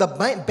Hapoalim, the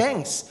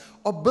banks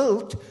are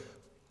built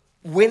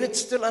when it's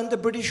still under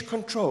British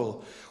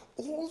control.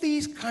 All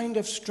these kind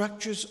of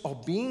structures are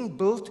being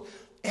built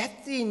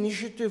at the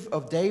initiative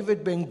of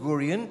David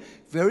Ben-Gurion,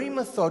 very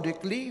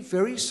methodically,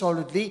 very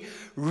solidly,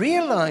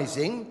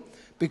 realizing,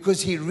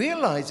 because he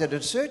realized at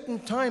a certain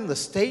time the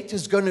state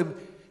is going to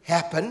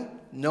happen.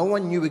 No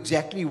one knew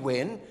exactly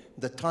when.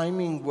 The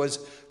timing was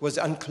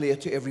unclear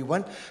to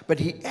everyone. But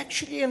he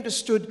actually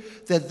understood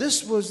that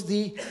this was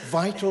the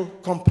vital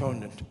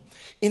component.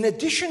 In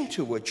addition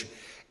to which,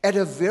 at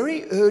a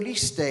very early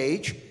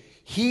stage,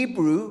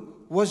 Hebrew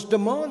was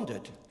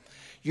demanded.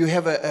 You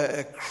have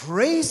a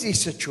crazy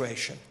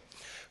situation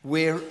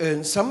where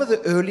in some of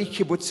the early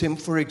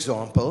kibbutzim, for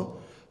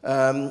example,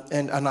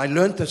 and I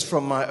learned this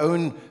from my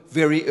own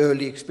very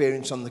early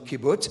experience on the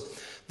kibbutz,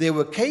 there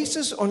were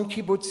cases on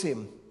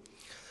kibbutzim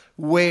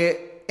where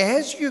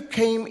as you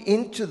came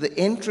into the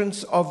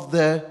entrance of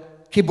the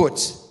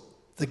kibbutz,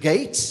 the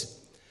gates,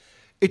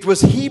 it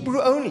was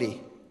Hebrew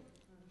only.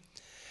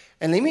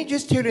 And let me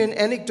just tell you an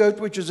anecdote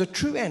which is a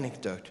true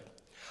anecdote.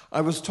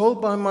 I was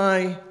told by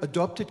my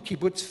adopted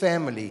kibbutz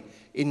family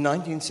in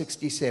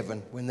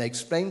 1967, when they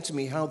explained to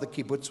me how the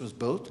kibbutz was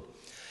built,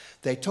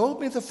 they told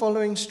me the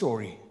following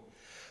story.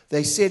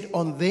 They said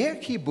on their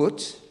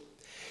kibbutz,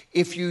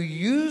 if you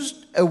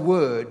used a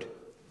word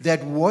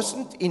that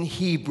wasn't in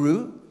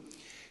Hebrew,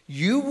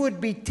 you would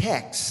be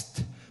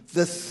taxed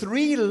the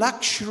 3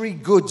 luxury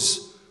goods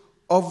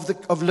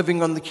of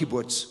living on the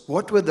kibbutz.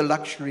 What were the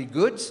luxury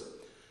goods?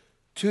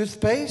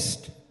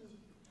 Toothpaste,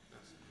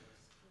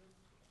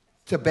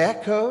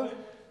 tobacco,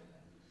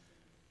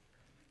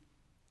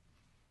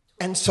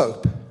 and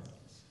soap.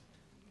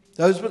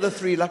 Those were the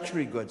 3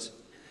 luxury goods.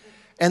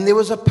 And there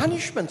was a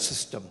punishment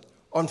system.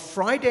 On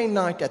Friday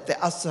night at the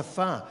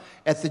Asafah,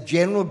 at the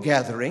general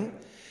gathering,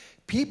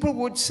 people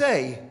would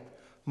say,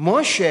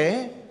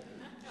 Moshe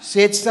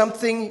said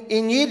something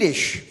in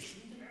Yiddish.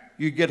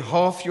 You get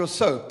half your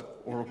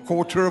soap or a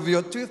quarter of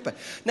your toothpaste.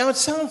 Now, it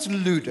sounds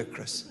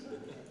ludicrous.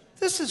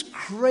 This is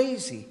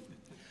crazy.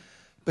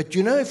 But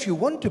you know, if you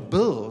want to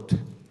build,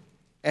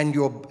 and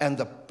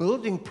the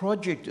building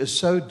project is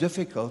so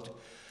difficult,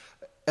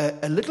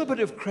 a little bit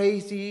of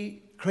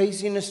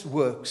craziness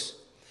works.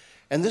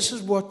 And this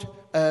is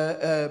what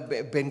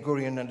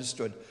Ben-Gurion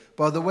understood.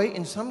 By the way,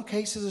 in some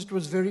cases it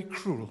was very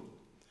cruel.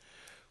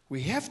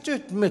 We have to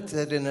admit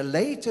that in a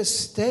later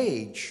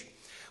stage,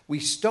 we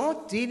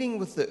start dealing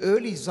with the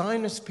early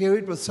Zionist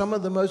period with some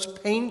of the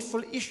most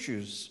painful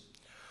issues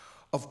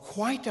of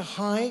quite a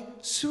high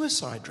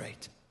suicide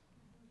rate.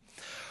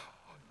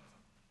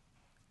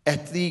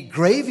 At the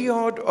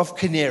graveyard of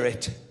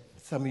Kinneret,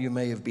 some of you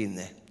may have been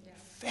there. Yeah.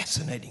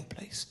 Fascinating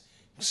place.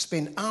 You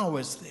spend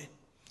hours there.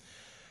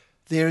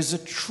 There is a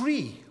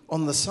tree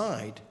on the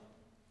side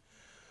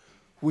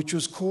which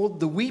was called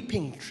the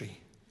weeping tree.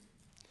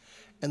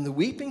 And the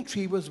weeping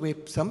tree was where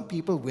some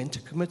people went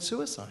to commit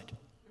suicide.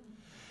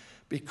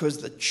 Because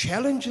the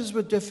challenges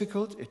were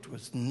difficult, it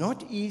was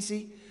not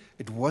easy,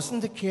 it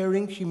wasn't a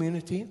caring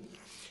community.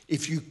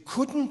 If you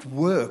couldn't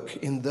work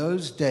in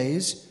those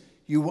days,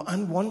 you were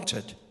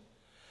unwanted.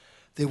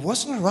 There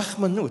wasn't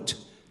rahmanut,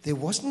 there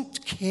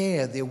wasn't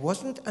care, there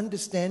wasn't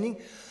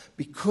understanding,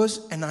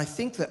 because, and I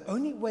think the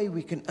only way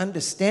we can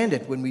understand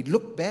it when we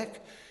look back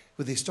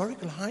with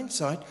historical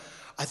hindsight,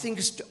 I think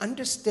is to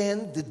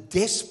understand the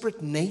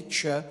desperate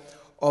nature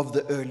of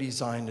the early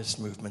Zionist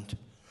movement,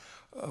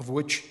 of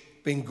which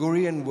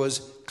Ben-Gurion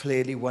was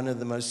clearly one of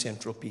the most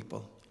central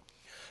people.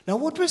 Now,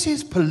 what was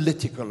his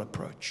political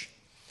approach?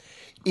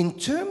 In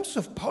terms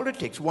of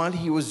politics, while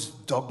he was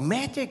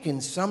dogmatic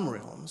in some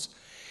realms,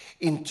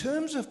 in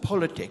terms of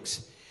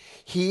politics,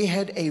 he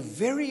had a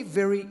very,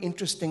 very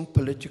interesting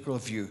political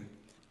view.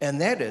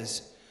 And that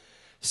is,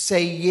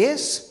 say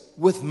yes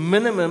with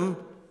minimum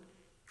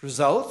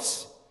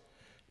results,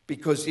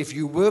 because if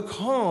you work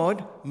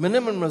hard,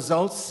 minimum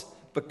results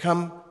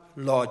become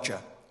larger.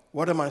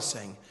 What am I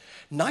saying?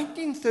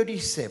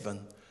 1937,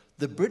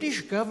 the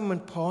British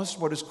government passed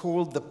what is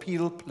called the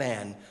Peel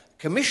Plan.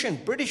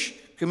 British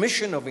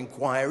Commission of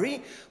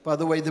Inquiry. By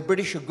the way, the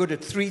British are good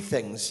at 3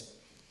 things.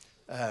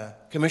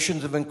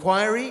 Commissions of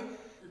inquiry,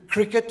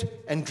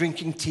 cricket, and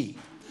drinking tea.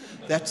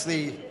 That's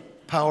the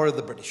power of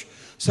the British.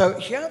 So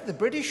here the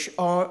British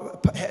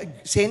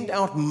send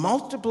out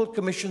multiple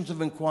commissions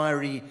of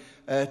inquiry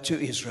to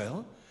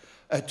Israel,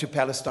 to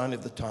Palestine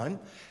at the time,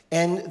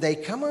 and they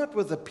come out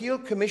with the Peel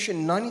Commission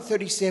in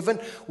 1937,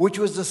 which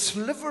was a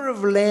sliver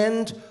of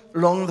land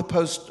along the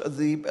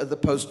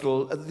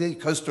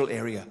coastal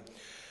area.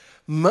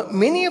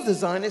 Many of the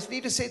Zionist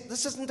leaders said,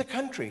 this isn't a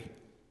country.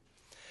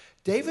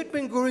 David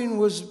Ben-Gurion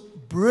was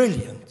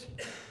brilliant.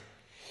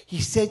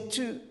 He said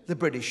to the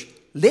British,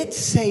 let's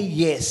say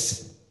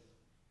yes,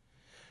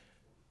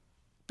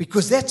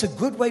 because that's a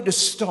good way to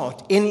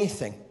start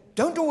anything.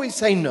 Don't always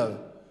say no.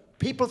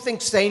 People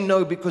think say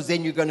no because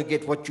then you're going to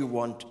get what you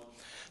want.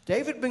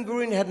 David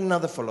Ben-Gurion had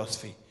another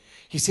philosophy.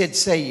 He said,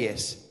 say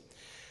yes.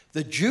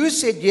 The Jews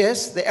said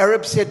yes, the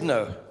Arabs said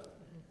no.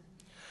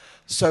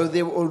 So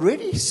there were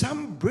already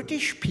some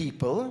British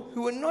people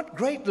who were not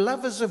great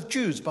lovers of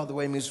Jews, by the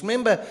way.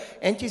 Remember,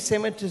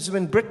 anti-Semitism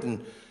in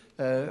Britain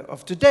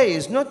of today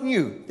is not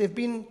new. There have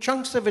been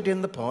chunks of it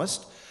in the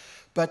past.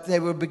 But they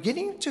were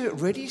beginning to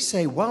already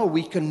say, wow,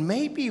 we can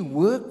maybe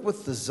work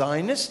with the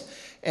Zionists.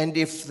 And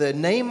if the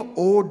name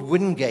Ord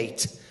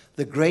Wingate,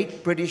 the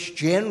great British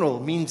general,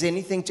 means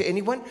anything to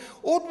anyone,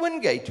 Ord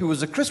Wingate, who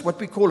was what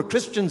we call a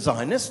Christian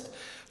Zionist,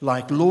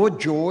 like Lord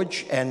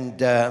George and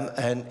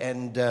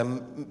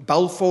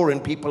Balfour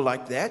and people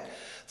like that,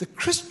 the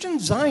Christian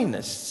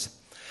Zionists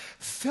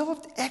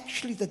felt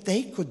actually that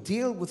they could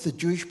deal with the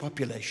Jewish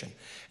population.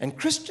 And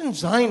Christian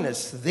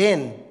Zionists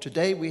then,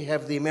 today we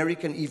have the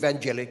American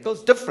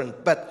evangelicals,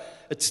 different,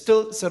 but it's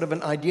still sort of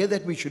an idea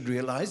that we should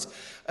realize.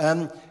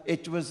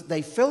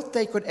 They felt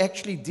they could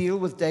actually deal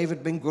with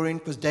David Ben-Gurion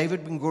because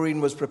David Ben-Gurion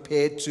was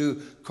prepared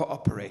to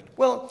cooperate.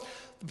 Well,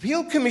 the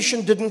Peel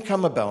Commission didn't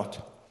come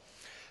about.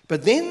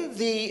 But then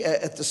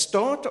at the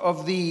start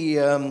of the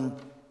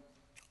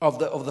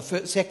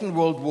Second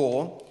World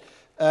War,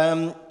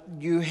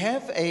 you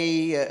have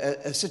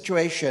a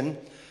situation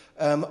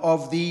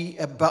of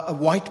a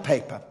white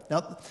paper.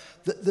 Now,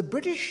 the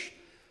British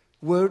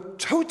were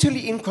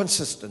totally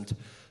inconsistent.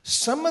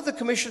 Some of the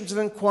commissions of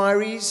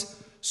inquiries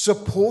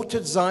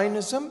supported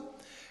Zionism,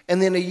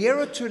 and then a year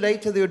or two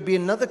later there would be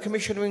another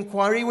commission of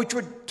inquiry which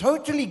would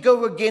totally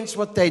go against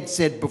what they'd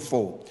said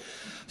before.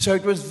 So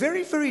it was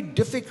very, very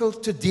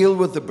difficult to deal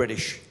with the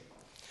British.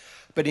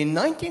 But in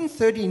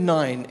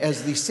 1939,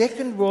 as the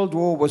Second World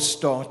War was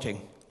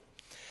starting,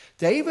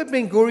 David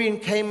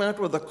Ben-Gurion came out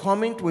with a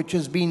comment which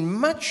has been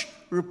much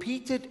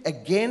repeated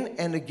again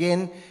and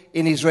again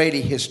in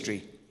Israeli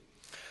history.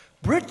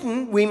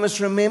 Britain, we must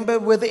remember,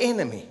 were the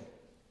enemy.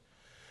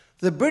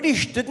 The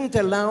British didn't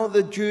allow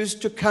the Jews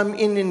to come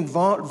in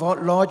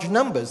large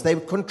numbers. They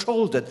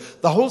controlled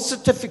it. The whole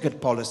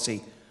certificate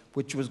policy,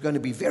 which was going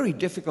to be very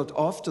difficult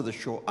after the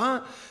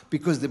Shoah,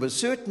 because there were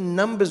certain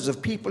numbers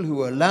of people who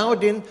were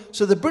allowed in.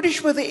 So the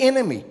British were the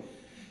enemy.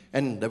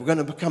 And they were going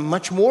to become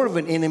much more of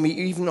an enemy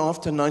even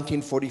after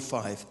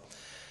 1945.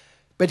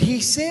 But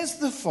he says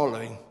the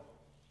following,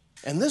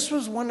 and this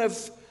was one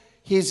of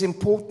his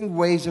important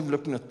ways of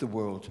looking at the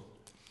world.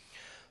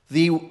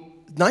 The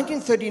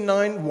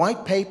 1939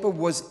 white paper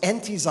was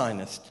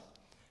anti-Zionist,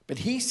 but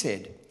he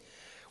said,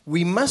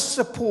 we must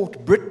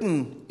support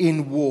Britain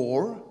in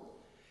war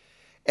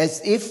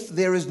as if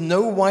there is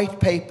no white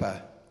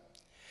paper,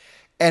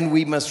 and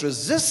we must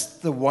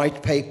resist the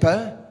white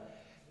paper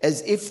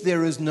as if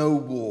there is no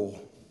war.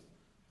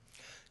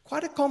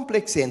 Quite a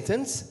complex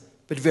sentence,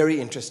 but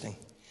very interesting.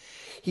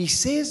 He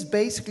says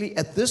basically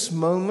at this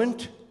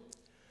moment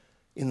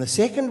in the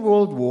Second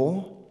World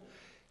War,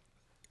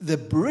 the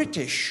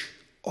British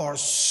are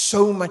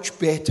so much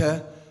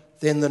better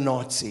than the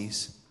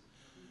Nazis.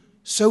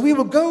 So we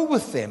will go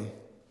with them.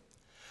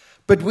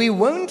 But we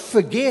won't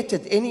forget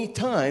at any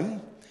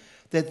time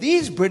that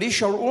these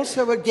British are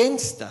also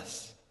against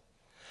us.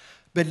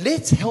 But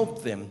let's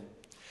help them.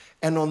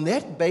 And on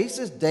that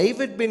basis,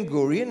 David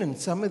Ben-Gurion and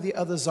some of the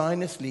other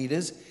Zionist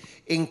leaders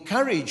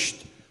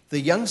encouraged the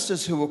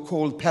youngsters who were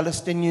called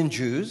Palestinian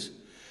Jews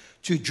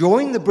to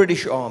join the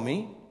British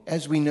Army,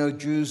 as we know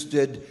Jews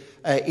did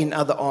in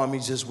other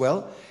armies as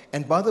well.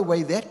 And by the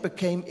way, that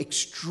became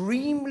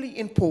extremely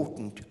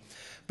important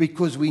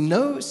because we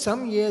know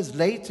some years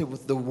later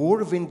with the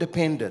War of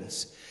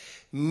Independence,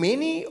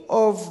 many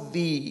of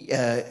the,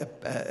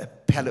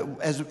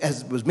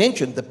 as was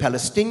mentioned, the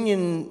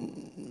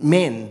Palestinian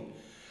men,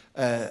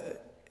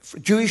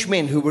 Jewish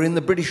men who were in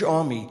the British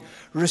Army,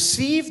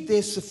 received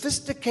their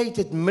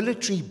sophisticated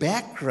military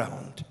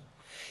background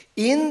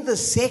in the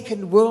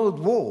Second World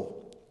War.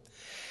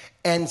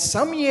 And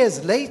some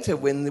years later,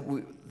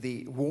 when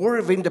the War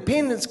of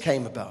Independence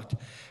came about,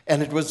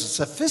 and it was a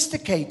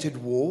sophisticated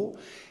war,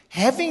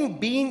 having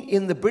been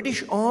in the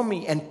British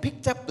Army and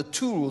picked up the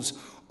tools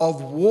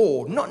of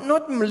war,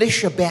 not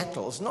militia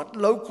battles, not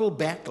local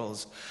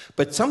battles,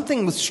 but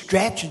something with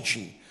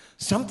strategy,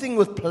 something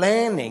with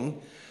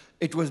planning,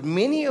 it was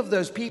many of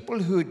those people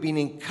who had been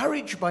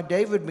encouraged by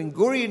David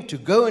Ben-Gurion to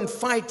go and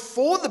fight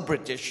for the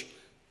British,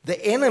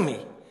 the enemy,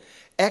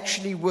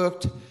 actually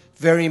worked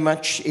very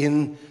much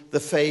in the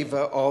favor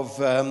of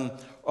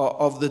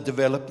the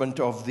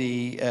development of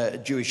the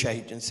Jewish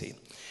agency.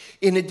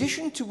 In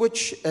addition to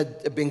which,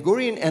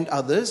 Ben-Gurion and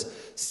others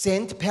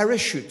sent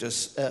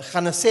parachutists,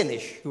 Chana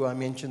Senish, who I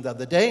mentioned the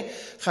other day.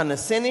 Chana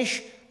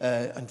Senish,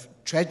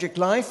 tragic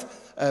life,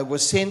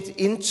 was sent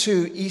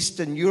into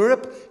Eastern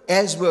Europe,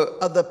 as were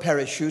other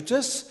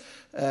parachutists.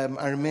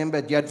 I remember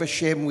at Yad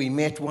Vashem, we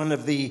met one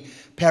of the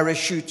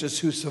parachutists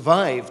who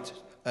survived,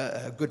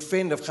 a good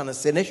friend of Chana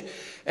Senish,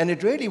 and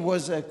it really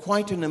was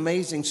quite an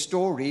amazing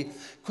story,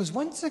 because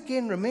once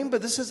again, remember,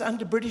 this is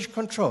under British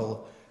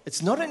control.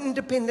 It's not an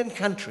independent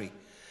country.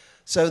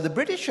 So the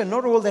British are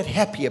not all that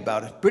happy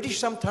about it. British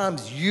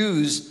sometimes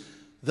use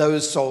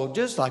those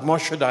soldiers, like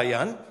Moshe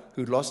Dayan,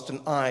 who lost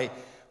an eye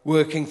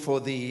working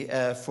for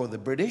the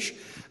British.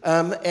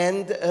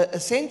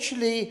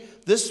 Essentially,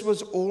 this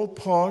was all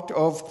part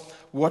of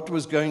what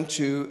was going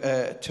to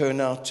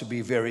turn out to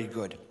be very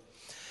good.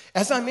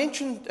 As I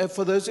mentioned,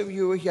 for those of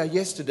you who were here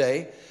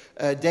yesterday,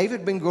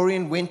 David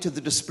Ben-Gurion went to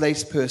the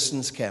displaced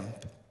persons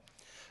camp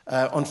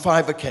on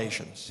 5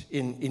 occasions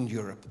in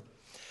Europe.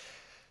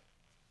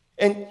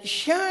 And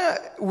here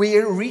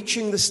we're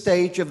reaching the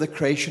stage of the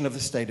creation of the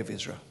State of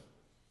Israel.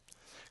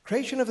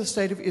 Creation of the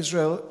State of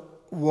Israel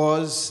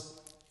was,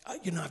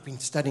 I've been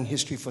studying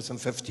history for some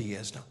 50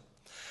 years now.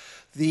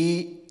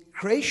 The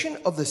creation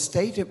of the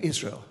State of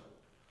Israel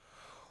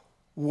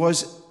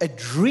was a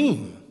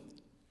dream.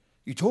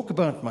 You talk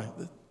about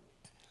the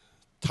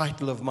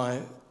title of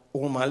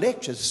all my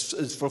lectures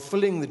is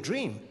Fulfilling the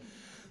Dream.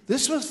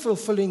 This was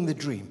fulfilling the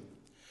dream.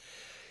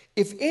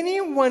 If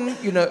anyone,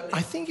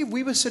 I think if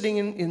we were sitting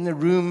in the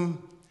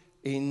room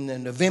in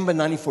November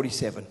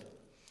 1947,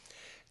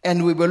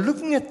 and we were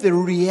looking at the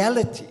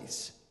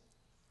realities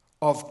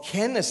of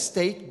can a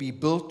state be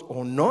built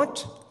or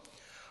not,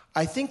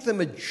 I think the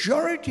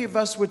majority of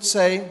us would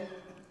say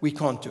we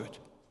can't do it.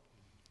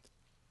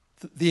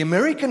 The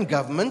American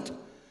government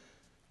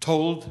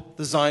told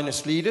the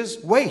Zionist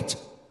leaders, wait,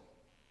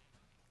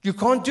 you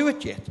can't do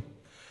it yet.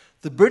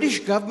 The British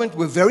government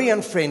were very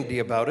unfriendly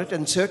about it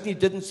and certainly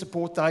didn't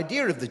support the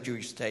idea of the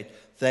Jewish state.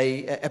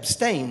 They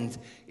abstained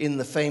in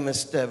the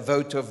famous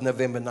vote of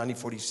November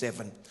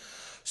 1947.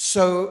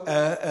 So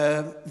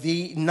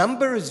the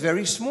number is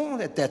very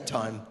small at that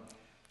time,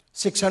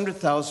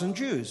 600,000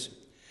 Jews.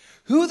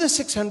 Who are the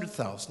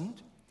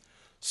 600,000?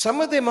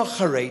 Some of them are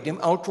Haredim,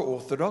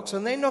 ultra-Orthodox,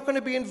 and they're not going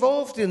to be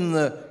involved in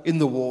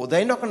the war.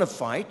 They're not going to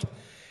fight.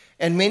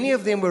 And many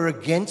of them were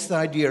against the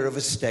idea of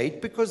a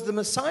state because the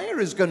Messiah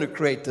is going to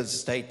create this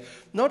state,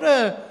 not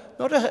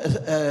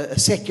a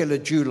secular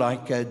Jew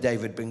like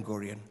David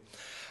Ben-Gurion.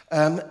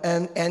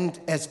 And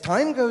as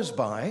time goes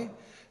by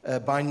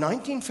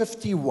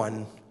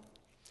 1951,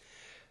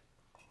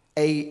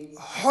 a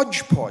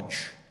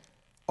hodgepodge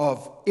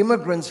of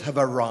immigrants have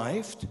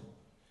arrived,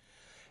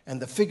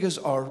 and the figures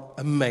are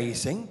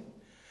amazing.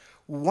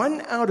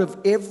 1 out of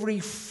every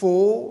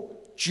 4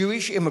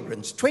 Jewish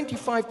immigrants,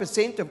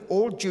 25% of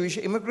all Jewish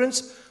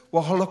immigrants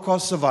were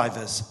Holocaust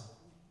survivors.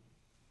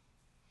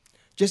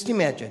 Just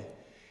imagine,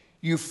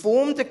 you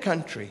formed a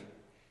country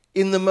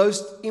in the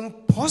most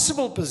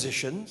impossible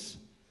positions,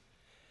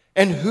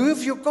 and who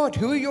have you got?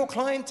 Who are your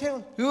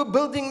clientele? Who are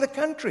building the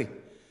country?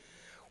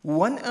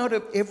 1 out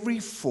of every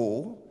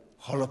 4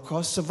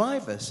 Holocaust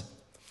survivors.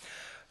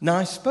 Now,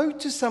 I spoke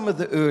to some of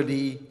the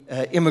early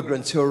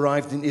immigrants who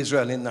arrived in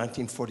Israel in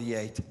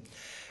 1948.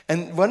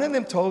 And one of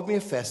them told me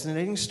a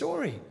fascinating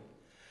story.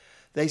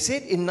 They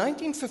said in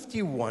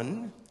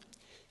 1951,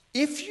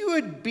 if you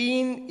had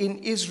been in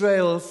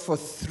Israel for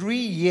 3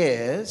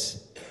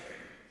 years,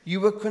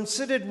 you were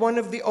considered one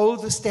of the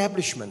old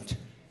establishment.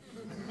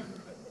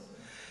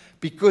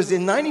 Because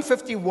in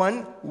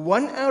 1951,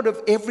 1 out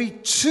of every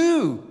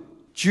 2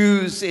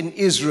 Jews in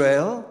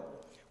Israel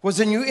was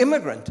a new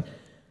immigrant.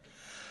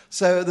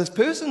 So this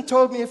person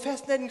told me a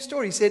fascinating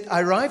story. He said,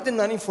 I arrived in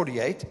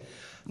 1948.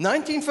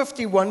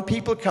 1951,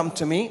 people come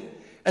to me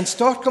and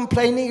start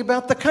complaining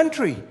about the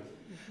country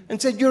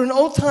and said, you're an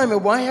old-timer,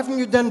 why haven't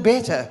you done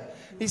better?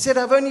 He said,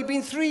 I've only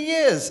been 3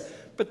 years.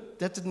 But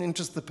that didn't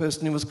interest the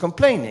person who was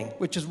complaining,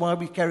 which is why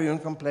we carry on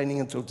complaining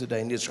until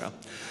today in Israel.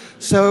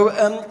 So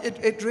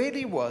it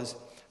really was.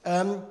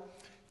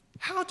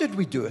 How did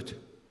we do it?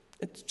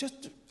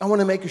 I want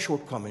to make a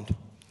short comment.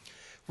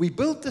 We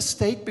built the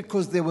state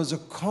because there was a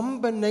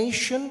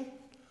combination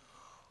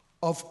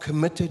of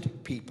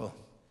committed people.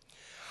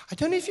 I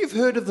don't know if you've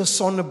heard of the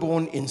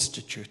Sonneborn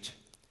Institute.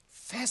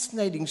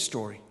 Fascinating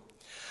story.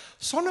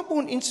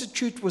 Sonneborn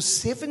Institute was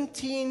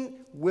 17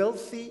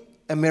 wealthy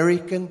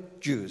American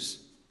Jews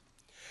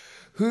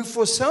who,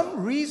 for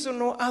some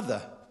reason or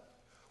other,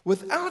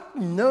 without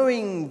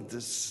knowing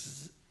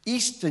this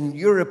Eastern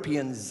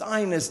European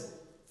Zionist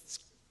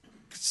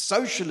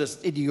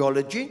socialist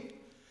ideology,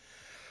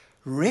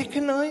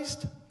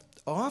 recognized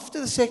after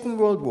the Second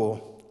World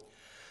War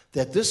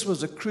that this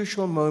was a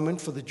crucial moment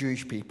for the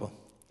Jewish people.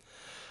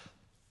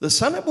 The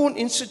Sonneborn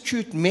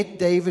Institute met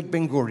David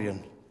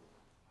Ben-Gurion,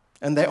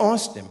 and they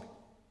asked him,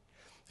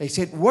 they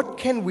said, what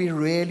can we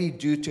really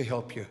do to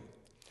help you?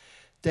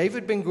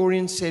 David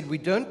Ben-Gurion said, we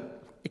don't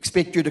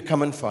expect you to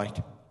come and fight.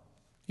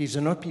 These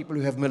are not people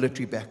who have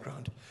military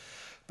background.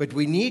 But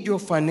we need your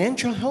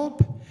financial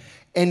help,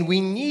 and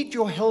we need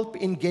your help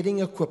in getting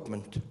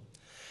equipment.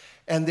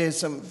 And there's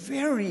some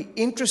very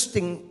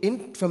interesting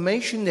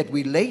information that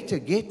we later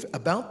get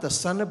about the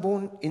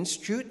Sonneborn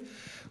Institute,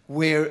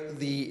 where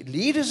the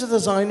leaders of the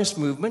Zionist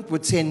movement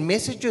would send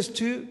messages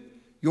to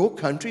your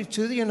country,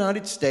 to the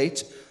United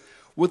States,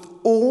 with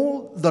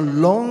all the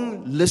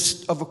long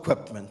list of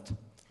equipment.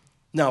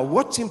 Now,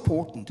 what's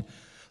important?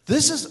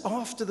 This is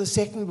after the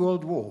Second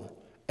World War.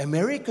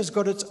 America's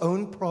got its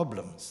own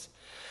problems.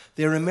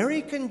 There are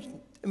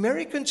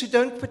Americans who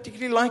don't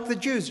particularly like the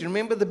Jews. You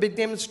remember the big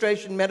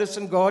demonstration,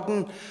 Madison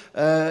Garden,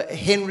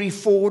 Henry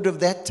Ford of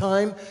that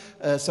time,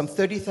 some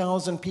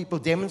 30,000 people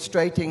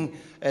demonstrating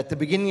at the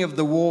beginning of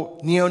the war,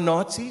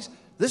 neo-Nazis.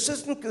 This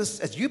isn't,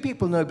 as you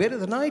people know better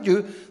than I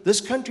do, this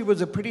country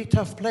was a pretty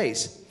tough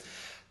place.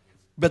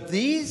 But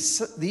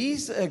these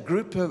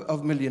group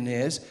of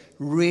millionaires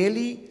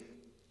really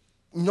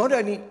not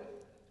only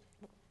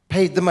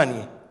paid the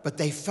money, but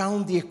they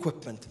found the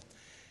equipment.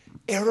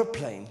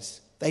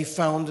 Aeroplanes, they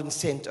found and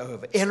sent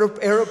over.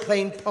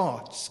 Aeroplane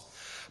parts.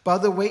 By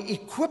the way,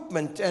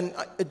 equipment, and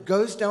it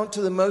goes down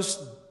to the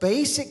most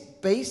basic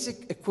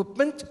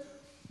equipment.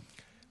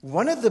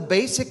 One of the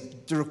basic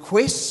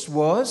requests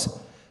was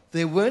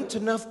there weren't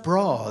enough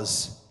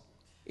bras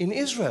in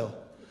Israel.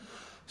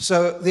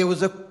 So there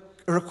was a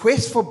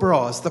request for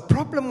bras. The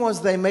problem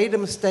was they made a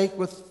mistake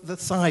with the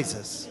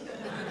sizes.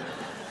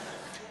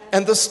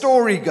 And the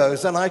story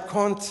goes, and I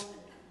can't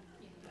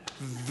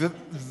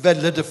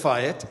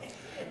validify it,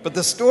 but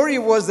the story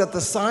was that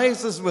the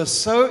sizes were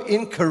so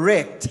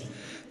incorrect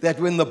that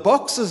when the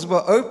boxes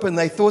were open,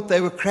 they thought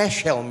they were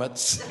crash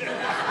helmets.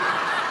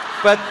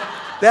 But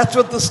that's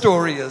what the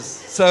story is.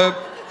 So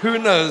who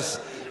knows?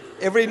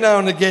 Every now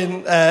and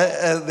again,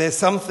 there's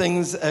some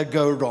things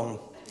go wrong.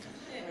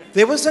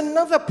 There was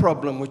another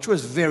problem which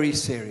was very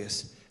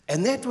serious,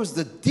 and that was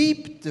the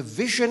deep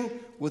division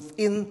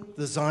within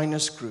the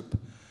Zionist group.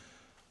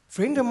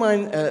 friend of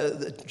mine,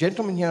 the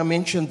gentleman here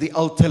mentioned the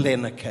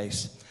Altalena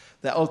case.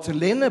 The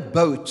Altalena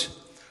boat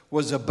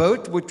was a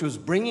boat which was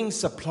bringing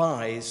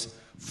supplies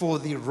for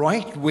the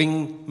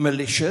right-wing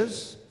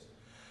militias.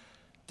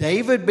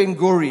 David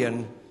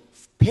Ben-Gurion,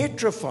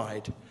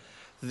 petrified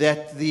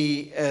that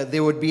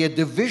there would be a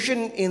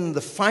division in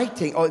the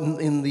fighting, or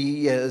in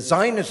the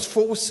Zionist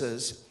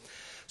forces,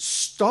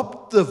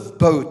 stopped the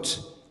boat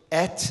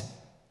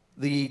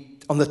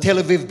on the Tel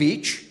Aviv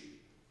beach.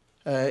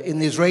 In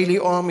the Israeli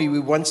army, we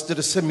once did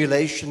a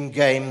simulation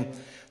game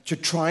to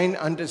try and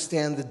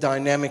understand the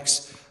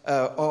dynamics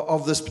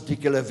of this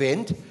particular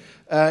event.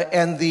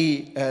 And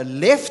the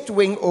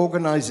left-wing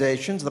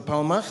organizations, the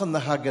Palmach and the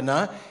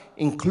Haganah,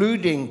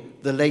 including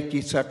the late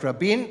Yitzhak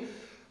Rabin,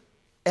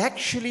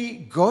 actually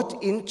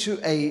got into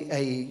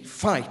a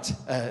fight,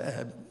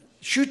 a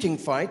shooting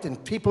fight,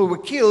 and people were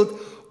killed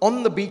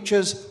on the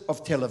beaches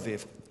of Tel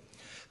Aviv.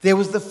 There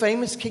was the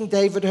famous King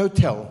David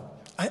Hotel.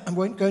 I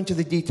won't go into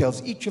the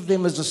details. Each of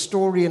them is a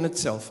story in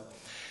itself.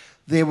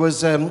 There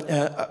was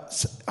a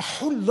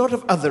whole lot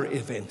of other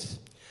events.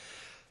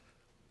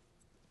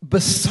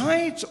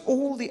 Besides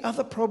all the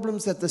other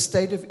problems that the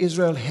State of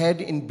Israel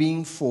had in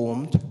being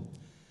formed,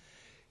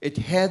 it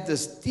had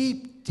this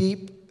deep,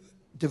 deep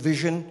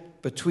division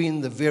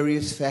between the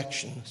various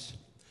factions.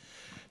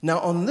 Now,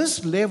 on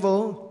this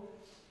level,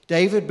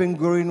 David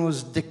Ben-Gurion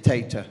was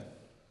dictator.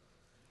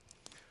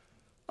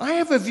 I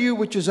have a view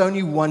which is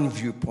only one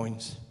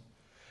viewpoint.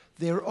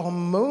 There are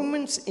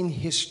moments in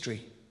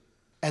history,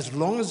 as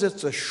long as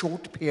it's a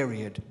short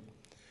period,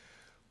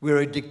 where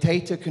a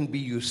dictator can be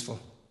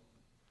useful.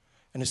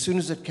 And as soon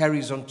as it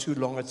carries on too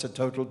long, it's a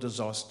total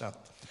disaster.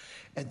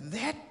 At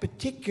that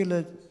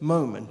particular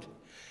moment,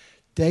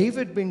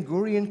 David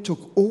Ben-Gurion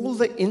took all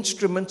the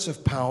instruments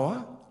of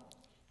power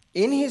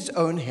in his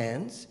own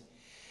hands.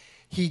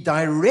 He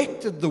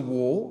directed the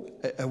war,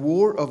 a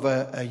war of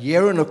a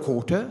year and a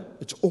quarter.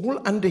 It's all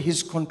under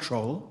his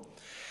control.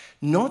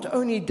 Not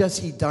only does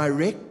he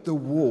direct the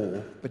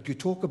war, but you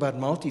talk about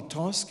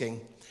multitasking,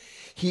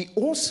 he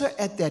also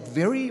at that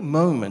very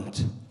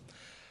moment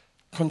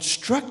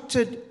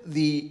constructed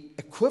the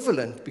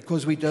equivalent,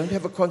 because we don't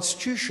have a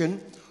constitution,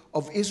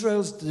 of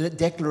Israel's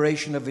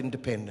Declaration of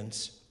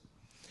Independence.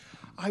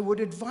 I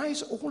would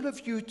advise all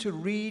of you to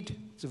read,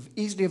 it's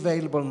easily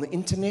available on the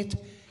internet,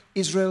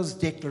 Israel's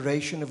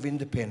Declaration of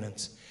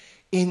Independence.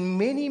 In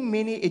many,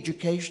 many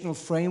educational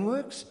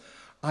frameworks,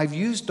 I've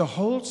used a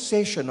whole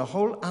session, a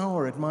whole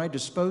hour at my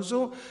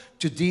disposal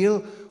to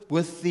deal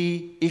with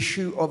the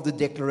issue of the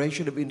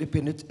Declaration of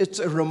Independence. It's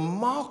a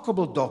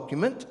remarkable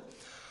document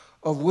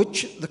of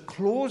which the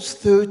clause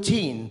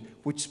 13,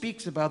 which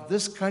speaks about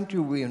this country,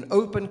 we're an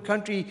open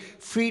country,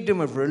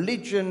 freedom of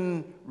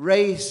religion,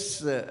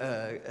 race,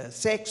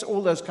 sex,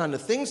 all those kind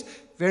of things,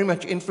 very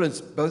much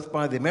influenced both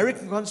by the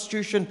American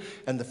Constitution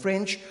and the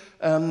French.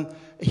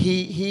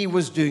 He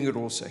was doing it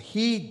also.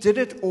 He did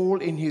it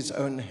all in his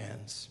own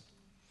hands.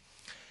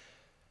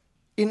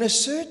 In a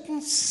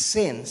certain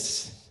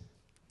sense,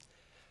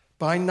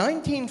 by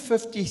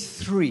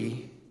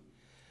 1953,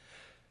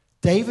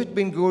 David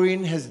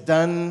Ben-Gurion has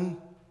done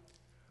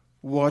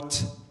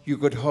what you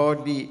could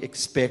hardly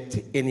expect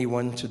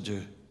anyone to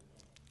do.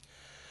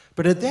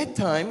 But at that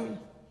time,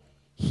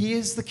 he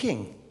is the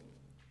king.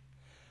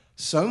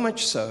 So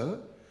much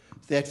so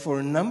that for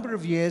a number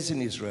of years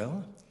in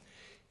Israel,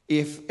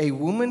 if a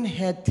woman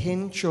had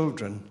 10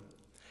 children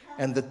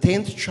and the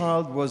 10th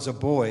child was a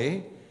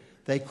boy,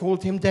 they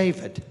called him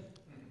David.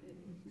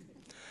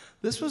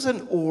 This was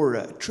an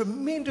aura, a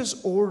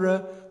tremendous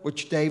aura,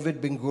 which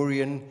David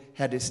Ben-Gurion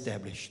had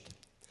established.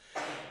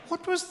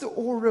 What was the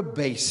aura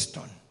based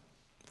on?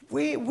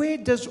 Where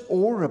does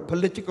aura,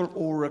 political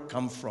aura,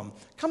 come from?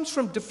 It comes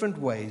from different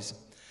ways.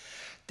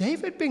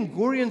 David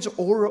Ben-Gurion's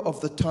aura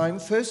of the time,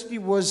 firstly,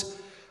 was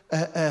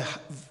an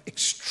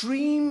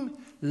extreme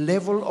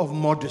level of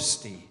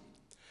modesty.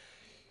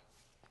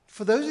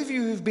 For those of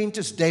you who've been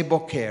to Sde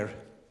Boker,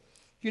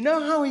 you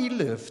know how he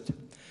lived.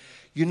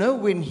 You know,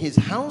 when his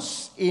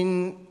house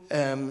in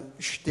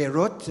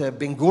Shderot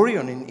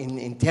Ben-Gurion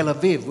in Tel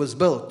Aviv was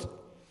built,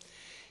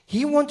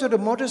 he wanted a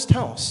modest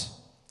house.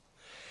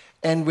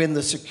 And when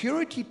the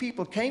security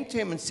people came to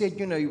him and said,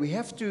 you know, we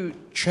have to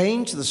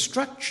change the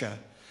structure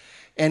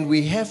and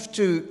we have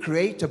to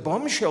create a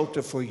bomb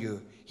shelter for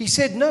you, he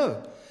said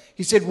no.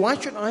 He said, why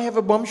should I have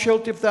a bomb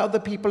shelter if the other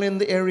people in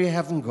the area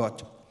haven't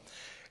got?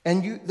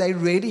 And they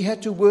really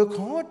had to work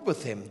hard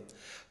with him.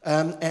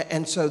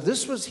 And so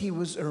he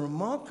was a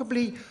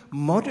remarkably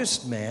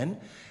modest man,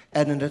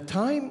 and at a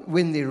time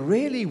when there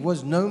really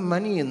was no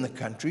money in the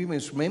country.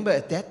 Remember,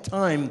 at that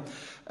time,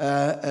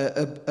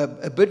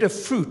 a bit of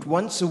fruit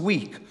once a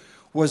week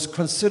was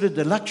considered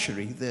a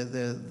luxury.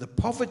 The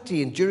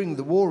poverty and during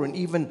the war and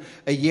even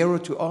a year or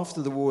two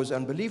after the war was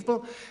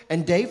unbelievable.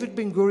 And David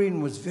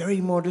Ben-Gurion was very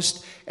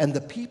modest, and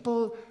the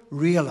people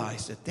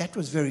realized it. That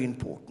was very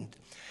important.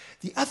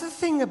 The other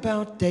thing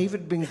about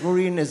David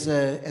Ben-Gurion as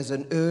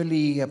an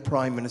early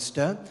prime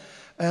minister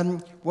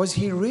was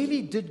he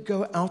really did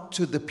go out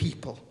to the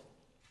people.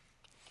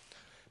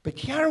 But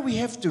here we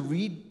have to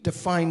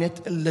redefine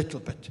it a little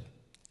bit.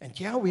 And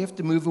here we have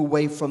to move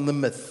away from the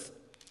myth.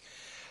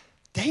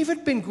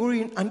 David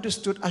Ben-Gurion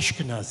understood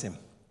Ashkenazim.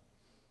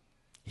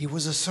 He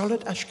was a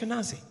solid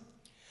Ashkenazi.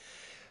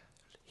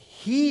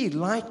 He,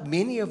 like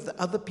many of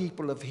the other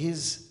people of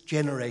his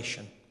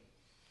generation,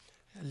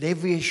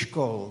 Levi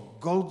Eshkol,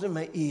 Golda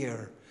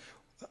Meir,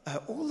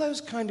 all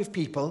those kind of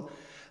people,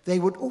 they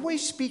would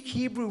always speak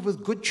Hebrew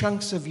with good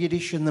chunks of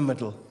Yiddish in the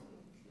middle,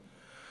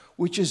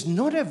 which is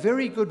not a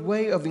very good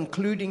way of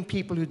including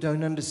people who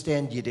don't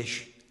understand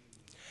Yiddish.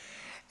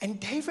 And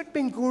David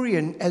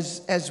Ben-Gurion,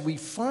 as we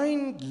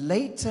find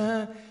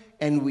later,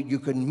 and you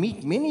can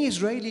meet many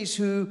Israelis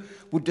who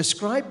would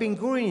describe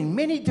Ben-Gurion in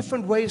many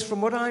different ways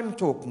from what I'm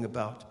talking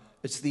about.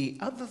 It's the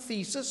other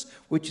thesis,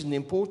 which is an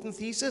important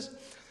thesis.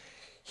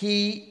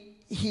 He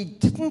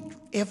didn't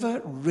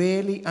ever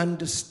really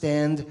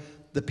understand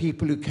the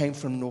people who came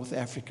from North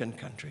African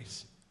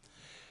countries.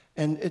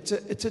 And it's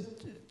a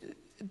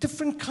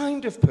different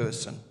kind of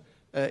person.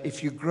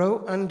 If you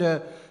grow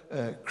under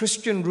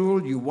Christian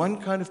rule, you're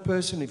one kind of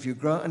person. If you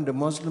grow under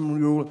Muslim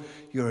rule,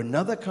 you're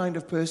another kind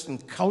of person.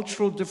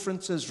 Cultural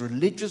differences,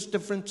 religious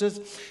differences.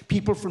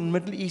 People from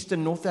Middle East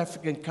and North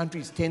African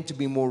countries tend to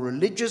be more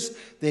religious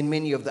than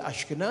many of the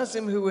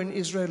Ashkenazim who were in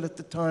Israel at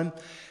the time.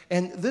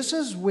 And this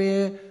is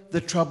where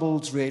the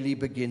troubles really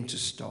begin to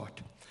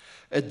start.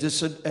 A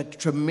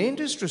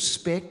tremendous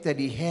respect that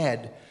he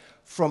had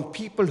from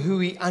people who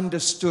he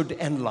understood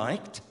and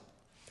liked.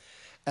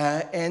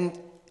 And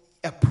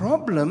a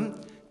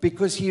problem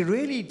because he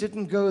really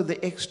didn't go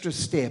the extra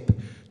step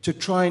to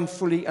try and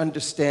fully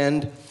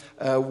understand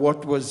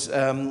what was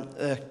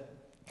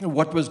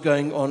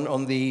going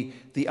on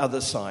the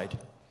other side.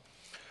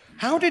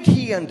 How did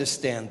he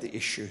understand the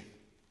issue?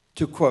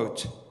 To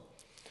quote,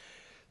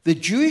 "The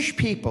Jewish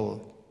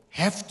people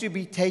have to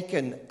be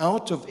taken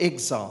out of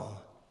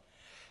exile,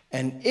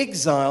 and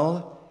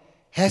exile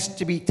has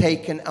to be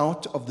taken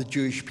out of the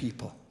Jewish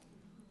people."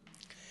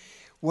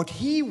 What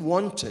he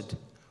wanted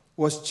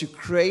was to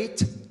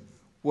create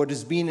what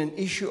has been an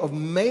issue of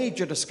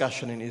major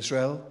discussion in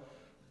Israel,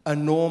 a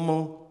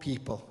normal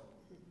people.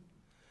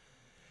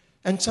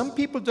 And some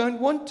people don't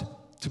want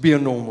to be a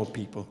normal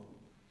people.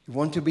 You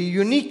want to be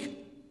unique.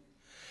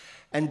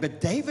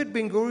 But David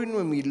Ben-Gurion,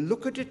 when we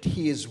look at it,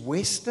 he is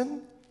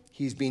Western.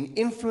 He's been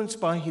influenced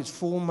by his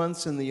 4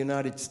 months in the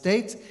United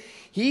States.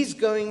 He's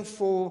going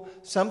for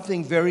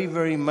something very,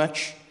 very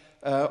much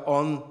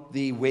on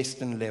the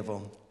Western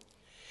level.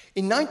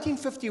 In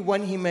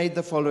 1951, he made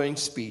the following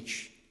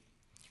speech.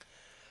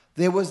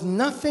 "There was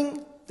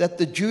nothing that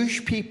the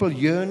Jewish people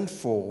yearned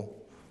for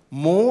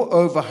more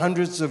over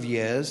hundreds of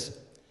years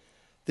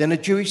than a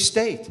Jewish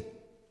state.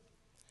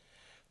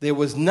 There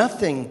was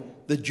nothing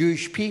the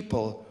Jewish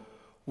people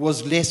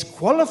was less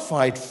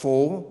qualified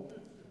for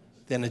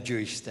than a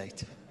Jewish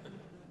state."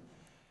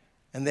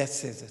 And that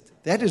says it.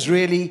 That is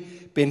really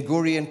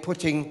Ben-Gurion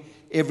putting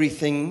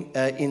everything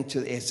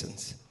into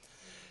essence.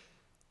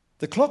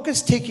 The clock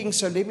is ticking,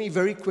 so let me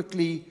very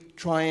quickly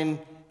try and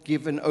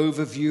give an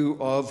overview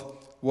of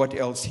what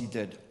else he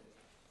did.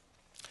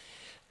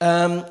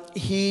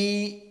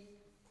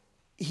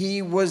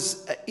 He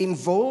was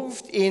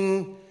involved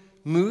in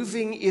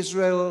moving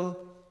Israel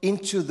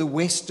into the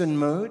Western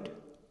mode.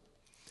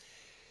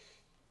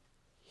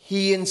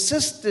 He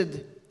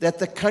insisted that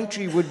the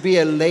country would be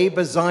a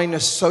labor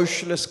Zionist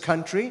socialist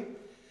country.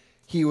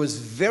 He was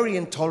very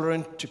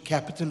intolerant to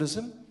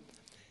capitalism.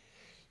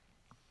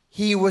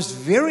 He was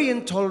very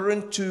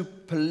intolerant to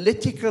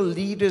political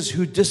leaders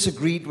who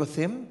disagreed with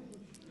him.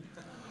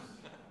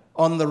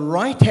 On the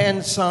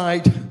right-hand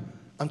side,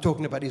 I'm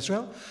talking about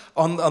Israel,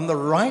 on the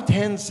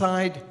right-hand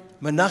side,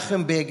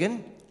 Menachem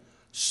Begin,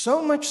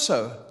 so much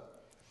so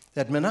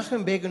that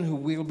Menachem Begin, who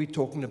we'll be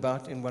talking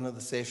about in one of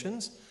the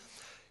sessions,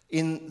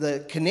 in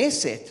the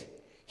Knesset,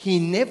 he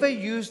never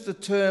used the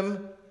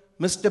term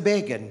Mr.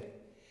 Begin.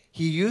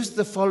 He used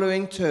the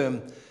following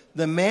term,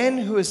 "the man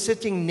who is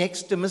sitting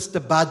next to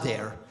Mr.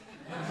 Bader."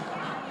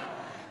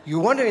 You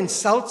want to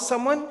insult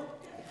someone?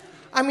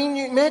 I mean,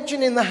 you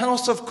imagine in the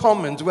House of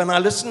Commons, when I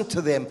listen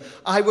to them,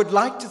 I would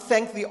like to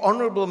thank the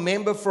honorable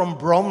member from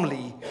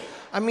Bromley.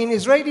 I mean,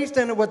 Israelis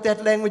don't know what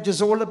that language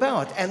is all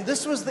about. And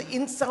this was the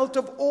insult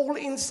of all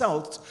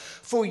insults.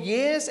 For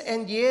years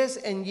and years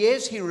and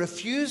years, he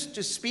refused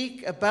to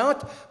speak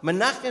about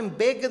Menachem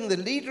Begin, the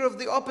leader of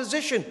the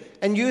opposition,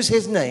 and use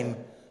his name.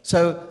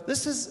 So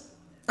this is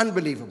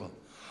unbelievable.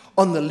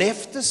 On the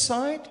leftist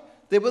side,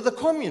 there were the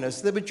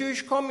communists. There were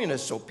Jewish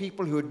communists, or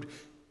people who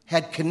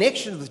had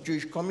connections with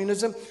Jewish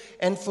communism.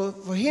 And for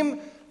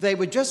him, they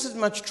were just as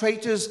much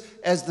traitors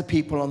as the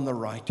people on the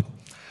right.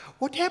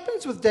 What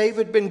happens with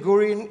David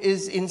Ben-Gurion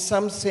is, in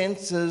some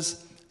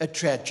senses, a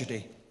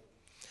tragedy.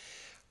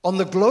 On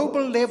the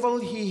global level,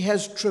 he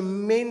has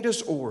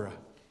tremendous aura.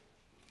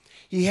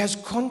 He has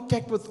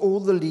contact with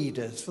all the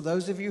leaders. For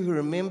those of you who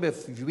remember,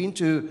 if you've been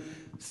to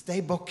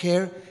Sde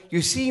Boker,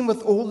 you see him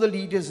with all the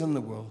leaders in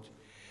the world.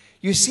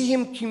 You see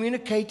him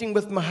communicating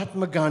with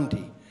Mahatma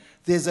Gandhi.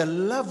 There's a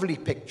lovely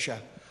picture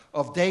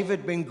of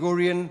David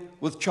Ben-Gurion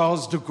with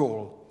Charles de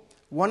Gaulle,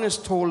 One is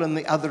tall and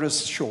the other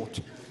is short.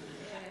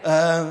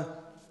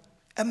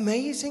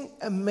 Amazing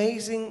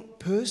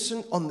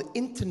person on the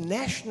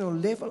international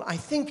level. I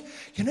think,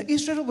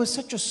 Israel was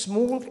such a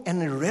small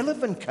and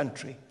irrelevant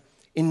country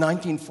in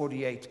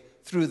 1948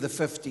 through the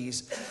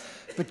 50s.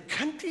 But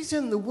countries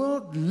in the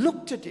world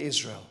looked at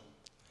Israel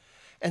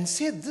and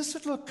said this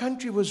little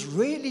country was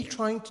really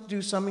trying to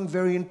do something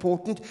very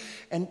important.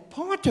 And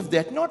part of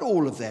that, not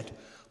all of that,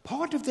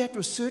 part of that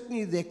was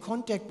certainly their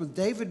contact with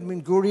David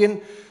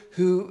Ben-Gurion,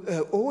 who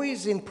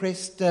always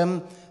impressed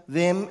them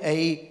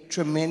a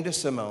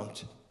tremendous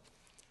amount.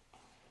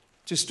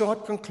 To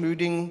start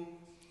concluding,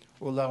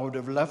 although I would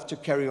have loved to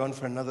carry on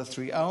for another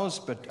 3 hours,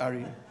 but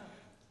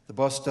the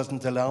boss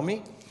doesn't allow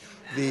me.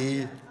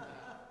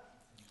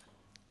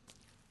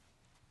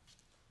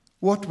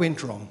 What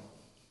went wrong?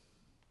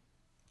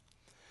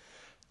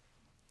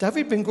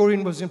 David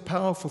Ben-Gurion was in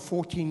power for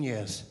 14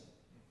 years.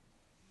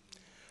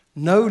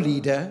 No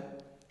leader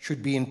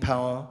should be in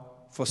power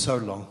for so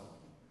long.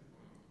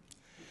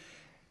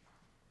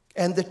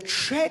 And the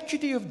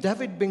tragedy of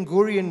David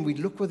Ben-Gurion, we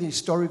look with the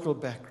historical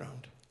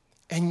background.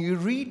 And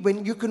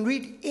you can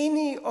read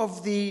any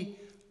of the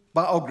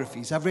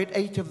biographies. I've read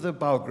 8 of the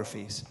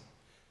biographies.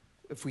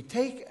 If we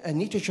take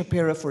Anita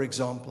Shapira, for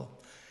example,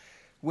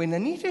 when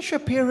Anita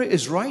Shapira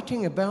is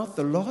writing about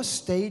the last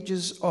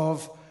stages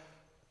of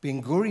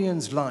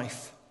Ben-Gurion's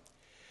life,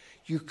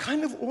 you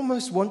kind of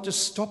almost want to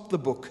stop the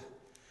book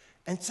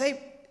and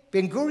say,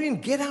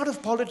 Ben-Gurion, get out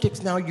of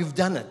politics now, you've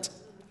done it.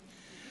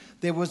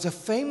 There was a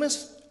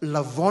famous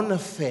Lavon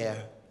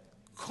affair,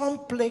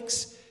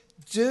 complex,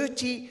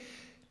 dirty.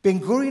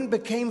 Ben-Gurion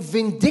became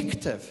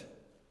vindictive.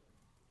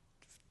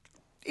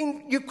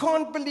 You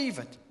can't believe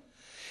it.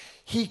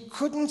 He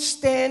couldn't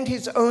stand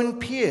his own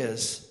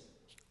peers.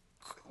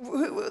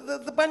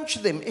 The bunch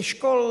of them,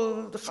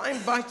 Eshkol, Chaim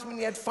Weizmann,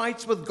 he had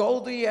fights with,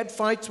 Goldie he had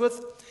fights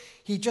with.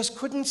 He just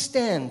couldn't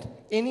stand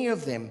any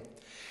of them.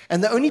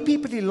 And the only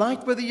people he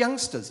liked were the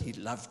youngsters. He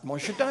loved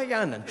Moshe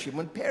Dayan and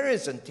Shimon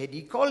Peres and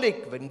Teddy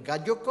Kolik and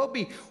Gad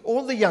Yacobi,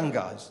 all the young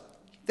guys.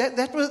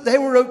 They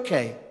were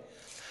okay.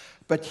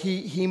 But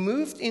he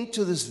moved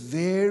into this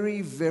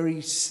very,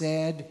 very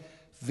sad,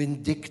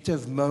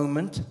 vindictive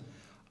moment,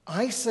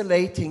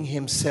 isolating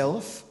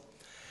himself,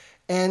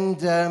 and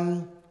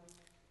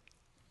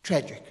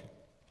tragic.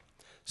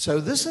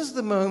 So this is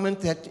the moment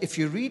that if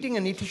you're reading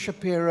Anita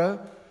Shapiro,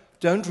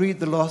 don't read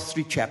the last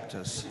 3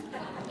 chapters.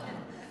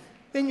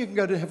 Then you can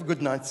go to have a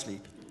good night's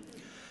sleep.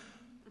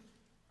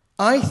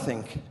 I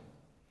think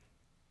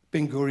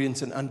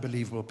Ben-Gurion's an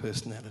unbelievable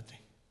personality.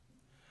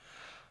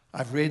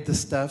 I've read the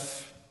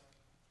stuff.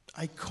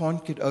 I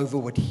can't get over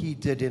what he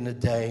did in a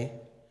day.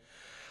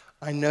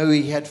 I know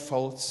he had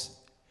faults,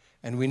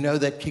 and we know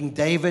that King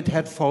David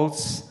had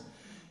faults,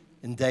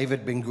 and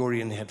David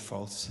Ben-Gurion had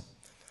faults.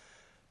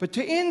 But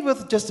to end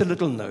with just a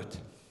little note,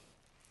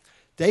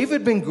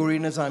 David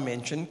Ben-Gurion, as I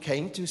mentioned,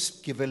 came to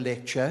give a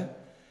lecture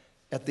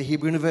at the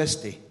Hebrew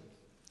University.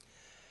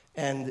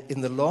 And in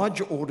the large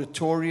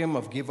auditorium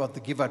of the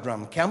Givat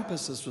Ram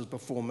campus, this was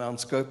before Mount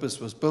Scopus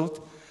was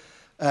built,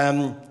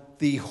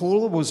 the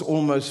hall was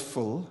almost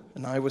full,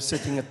 and I was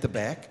sitting at the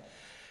back,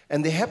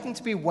 and there happened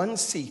to be one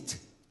seat,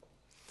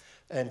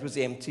 and it was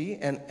empty,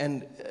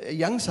 and a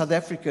young South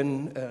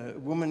African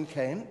woman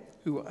came,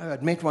 who I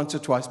had met once or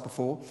twice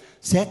before,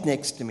 sat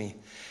next to me.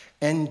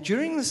 And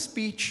during the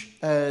speech,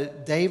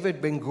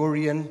 David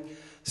Ben-Gurion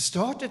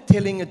started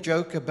telling a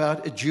joke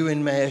about a Jew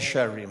in Mea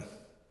Shearim.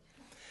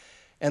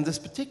 And this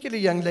particular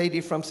young lady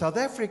from South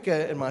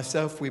Africa and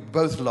myself, we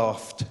both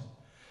laughed.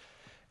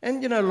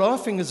 And,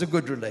 laughing is a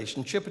good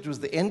relationship. It was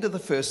the end of the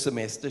first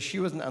semester. She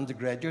was an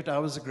undergraduate. I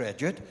was a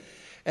graduate.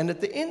 And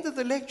at the end of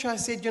the lecture, I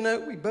said,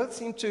 we both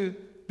seem to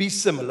be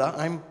similar.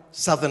 I'm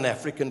Southern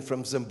African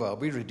from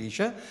Zimbabwe,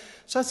 Rhodesia.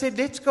 So I said,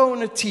 let's go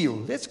on a teal.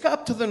 Let's go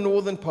up to the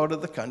northern part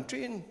of the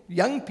country. And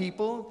young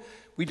people,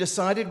 we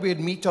decided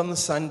we'd meet on the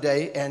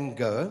Sunday and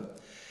go.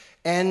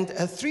 And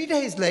 3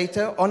 days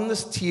later, on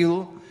this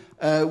teal,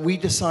 we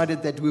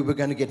decided that we were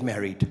going to get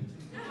married.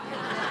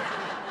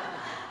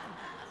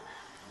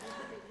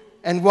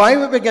 And why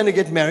were we going to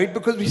get married?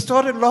 Because we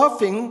started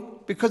laughing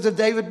because of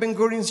David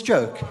Ben-Gurion's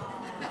joke.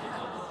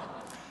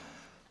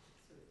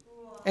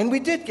 And we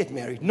did get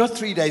married. Not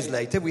 3 days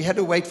later. We had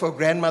to wait for a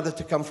grandmother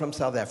to come from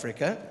South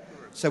Africa.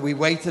 So we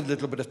waited a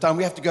little bit of time.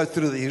 We have to go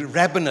through the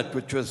rabbinate,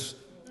 which was,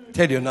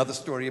 tell you another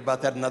story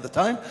about that another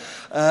time.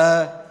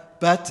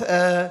 But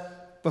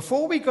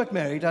before we got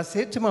married, I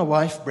said to my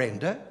wife,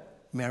 Brenda,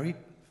 married,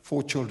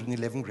 4 children,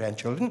 11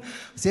 grandchildren.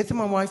 I said to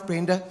my wife,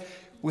 Brenda,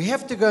 we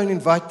have to go and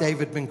invite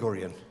David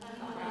Ben-Gurion.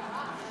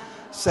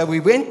 So we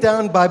went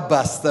down by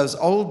bus, those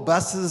old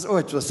buses. Oh,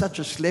 it was such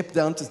a schlep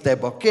down to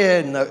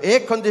Stebokeh, no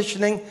air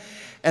conditioning.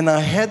 And I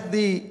had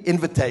the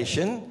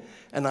invitation,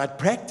 and I'd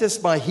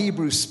practiced my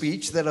Hebrew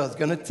speech that I was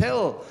going to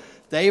tell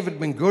David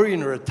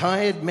Ben-Gurion, a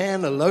retired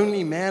man, a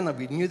lonely man.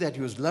 We knew that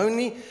he was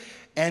lonely.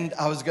 And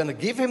I was going to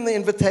give him the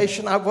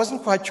invitation. I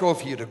wasn't quite sure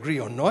if he'd agree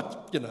or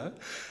not,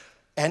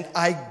 And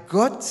I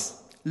got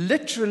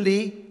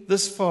literally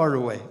this far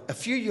away, a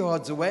few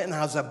yards away, and I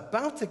was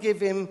about to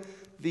give him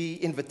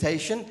the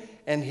invitation,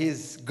 and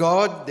his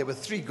guard, there were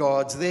 3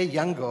 guards there,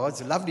 young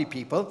guards, lovely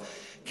people,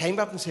 came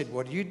up and said,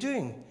 "What are you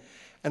doing?"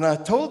 And I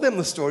told them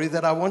the story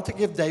that I want to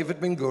give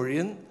David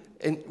Ben-Gurion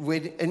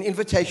an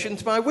invitation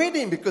to my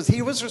wedding because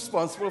he was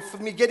responsible for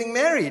me getting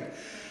married.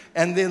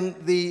 And then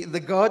the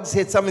guard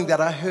said something that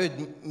I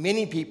heard,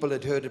 many people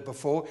had heard it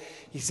before.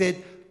 He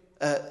said,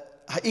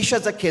 Ha'isha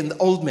Zaken, the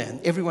old man,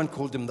 everyone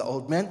called him the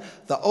old man.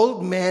 The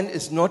old man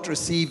is not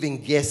receiving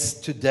guests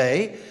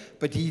today,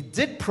 but he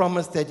did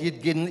promise that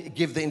he'd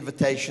give the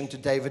invitation to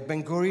David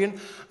Ben-Gurion.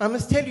 I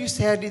must tell you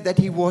sadly that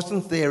he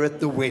wasn't there at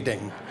the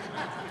wedding.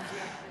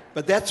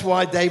 But that's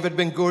why David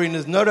Ben-Gurion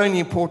is not only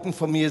important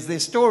for me as the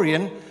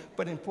historian,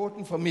 but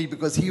important for me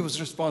because he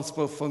was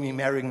responsible for me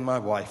marrying my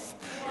wife.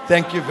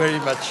 Thank you very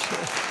much.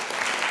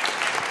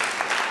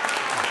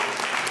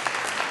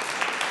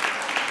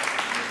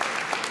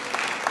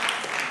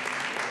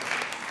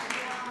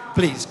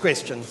 Please,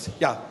 questions.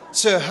 Yeah.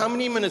 Sir, how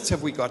many minutes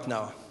have we got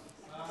now?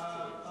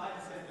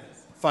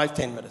 5,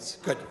 10 minutes.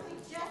 Good.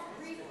 Just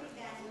briefly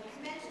then,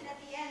 you mentioned at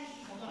the end...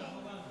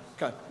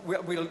 Okay.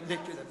 We'll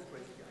let you that.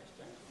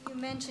 You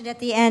mentioned at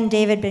the end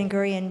David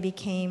Ben-Gurion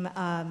became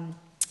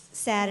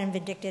sad and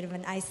vindictive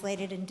and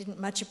isolated and didn't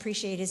much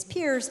appreciate his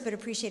peers, but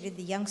appreciated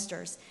the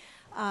youngsters.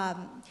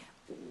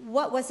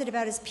 What was it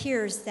about his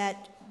peers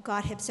that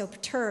got him so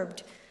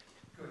perturbed?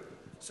 Good.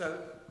 So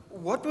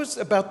what was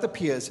about the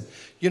peers?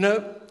 You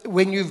know,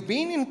 when you've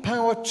been in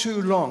power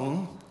too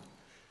long,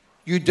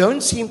 you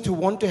don't seem to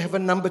want to have a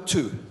number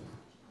 2.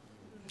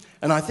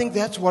 And I think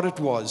that's what it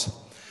was.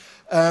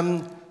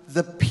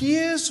 The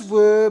peers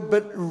were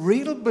but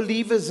real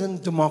believers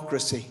in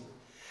democracy.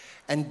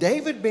 And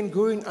David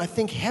Ben-Gurion, I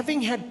think,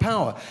 having had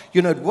power,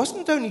 you know, it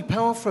wasn't only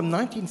power from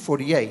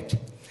 1948.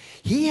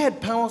 He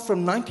had power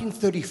from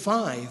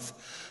 1935.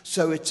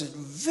 So it's a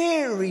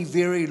very,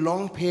 very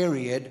long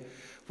period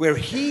where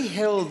he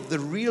held the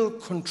real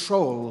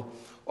control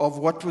of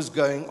what was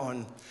going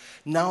on.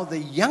 Now, the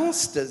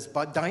youngsters,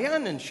 but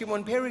Diane and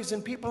Shimon Peres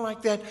and people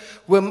like that,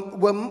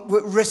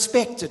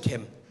 respected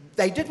him.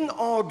 They didn't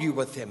argue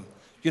with him.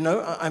 You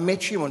know, I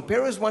met Shimon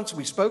Peres once,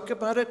 we spoke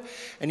about it,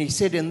 and he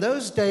said in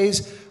those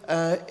days,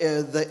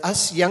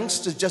 us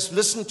youngsters just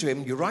listened to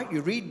him. You're right,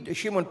 you read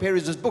Shimon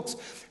Peres' books,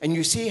 and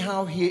you see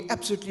how he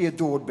absolutely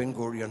adored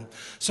Ben-Gurion.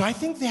 So I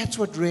think that's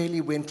what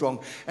really went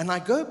wrong. And I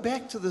go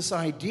back to this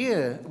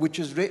idea, which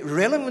is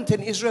relevant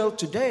in Israel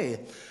today.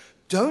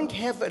 Don't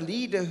have a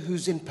leader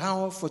who's in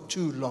power for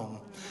too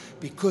long,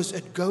 because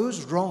it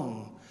goes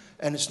wrong.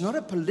 And it's not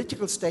a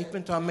political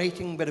statement I'm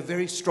making, but a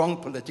very strong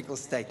political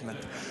statement.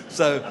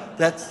 So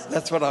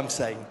that's what I'm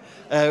saying.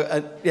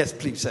 Yes,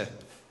 please, sir.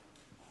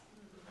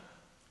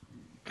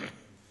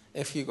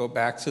 If you go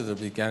back to the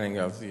beginning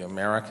of the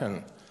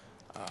American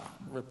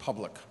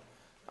Republic,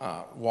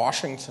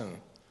 Washington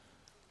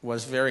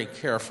was very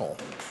careful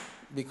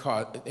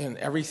because in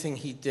everything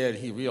he did,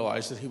 he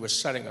realized that he was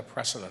setting a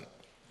precedent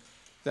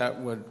that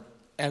would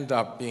end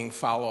up being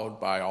followed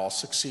by all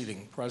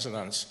succeeding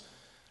presidents.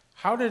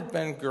 How did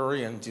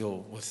Ben-Gurion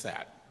deal with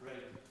that?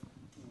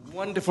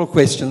 Wonderful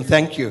question,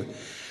 thank you.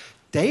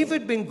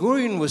 David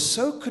Ben-Gurion was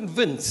so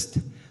convinced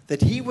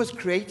that he was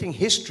creating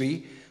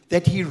history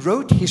that he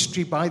wrote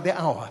history by the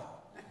hour.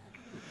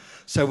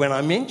 So when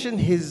I mentioned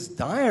his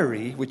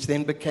diary, which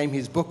then became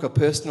his book of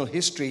personal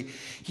history,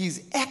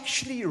 he's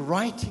actually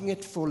writing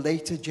it for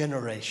later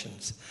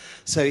generations.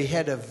 So he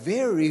had a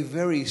very,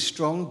 very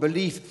strong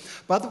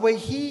belief. By the way,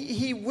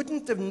 he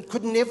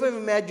could never have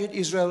imagined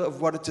Israel of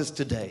what it is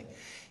today.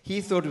 He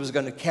thought it was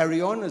going to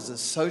carry on as a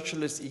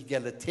socialist,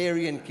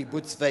 egalitarian,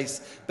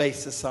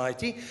 kibbutz-based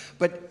society.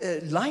 But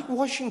like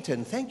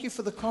Washington, thank you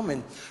for the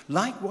comment,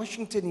 like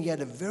Washington,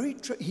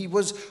 he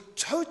was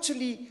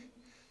totally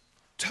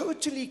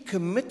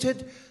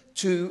committed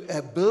to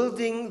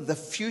building the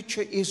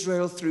future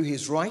Israel through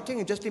his writing.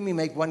 And just let me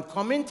make one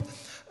comment.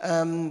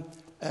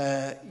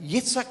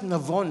 Yitzhak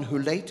Navon, who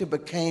later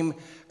became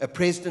a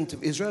president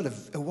of Israel,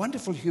 a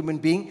wonderful human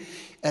being,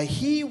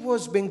 he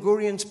was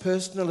Ben-Gurion's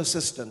personal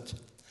assistant.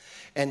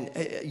 And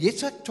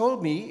Yitzhak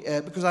told me,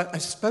 because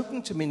I've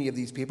spoken to many of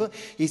these people,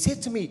 he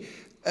said to me,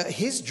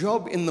 his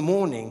job in the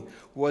morning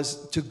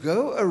was to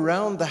go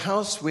around the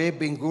house where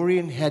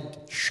Ben-Gurion had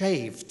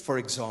shaved, for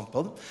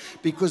example,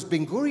 because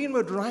Ben-Gurion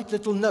would write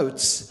little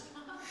notes.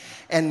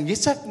 And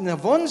Yitzhak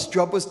Navon's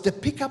job was to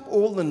pick up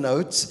all the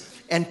notes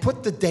and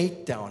put the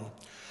date down.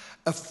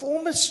 A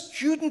former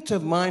student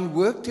of mine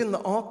worked in the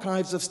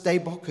archives of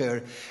Sde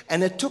Boker,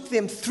 and it took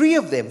them, three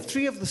of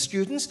the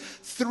students,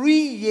 3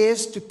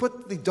 years to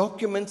put the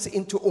documents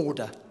into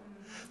order.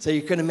 So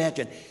you can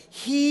imagine.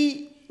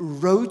 He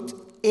wrote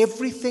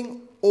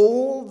everything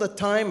all the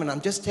time, and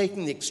I'm just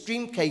taking the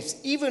extreme case.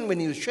 Even when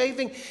he was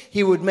shaving,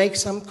 he would make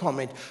some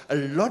comment. A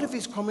lot of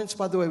his comments,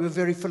 by the way, were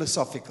very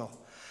philosophical.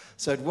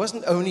 So it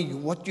wasn't only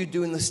what you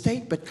do in the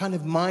state, but kind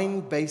of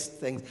mind-based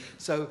things.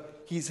 So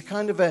he's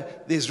kind of the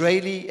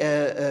Israeli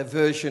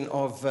version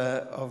of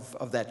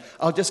that.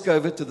 I'll just go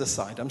over to the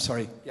side. I'm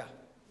sorry. Yeah.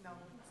 No.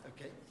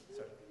 Okay.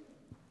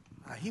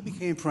 Sorry. He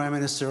became prime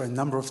minister a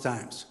number of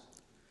times.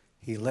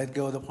 He let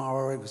go of the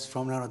power, he was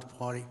thrown out of the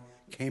party,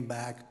 came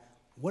back.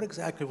 What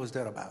exactly was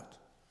that about?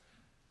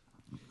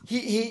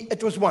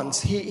 It was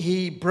once.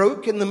 He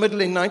broke in the middle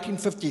in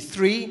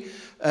 1953.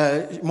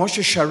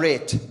 Moshe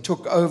Sharet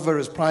took over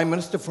as prime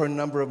minister for a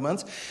number of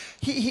months.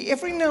 He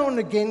every now and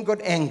again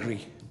got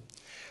angry.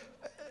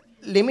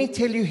 Let me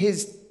tell you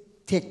his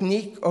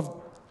technique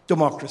of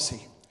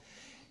democracy.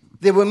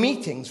 There were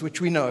meetings,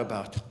 which we know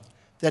about,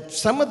 that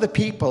some of the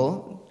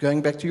people,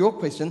 going back to your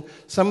question,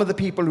 some of the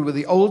people who were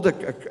the older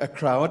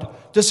crowd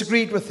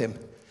disagreed with him.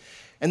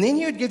 And then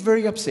he would get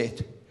very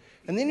upset.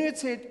 And then he would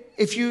say,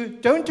 if you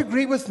don't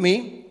agree with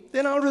me,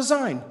 then I'll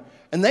resign.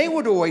 And they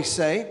would always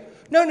say,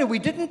 no, we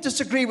didn't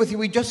disagree with you.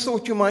 We just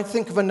thought you might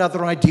think of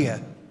another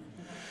idea.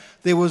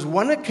 There was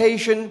one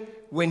occasion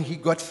when he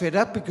got fed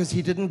up because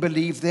he didn't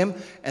believe them,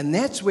 and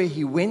that's where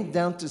he went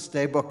down to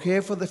Sde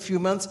Boker for the few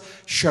months.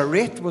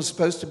 Sharet was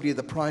supposed to be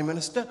the prime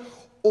minister.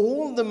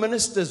 All the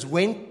ministers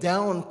went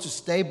down to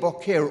Sde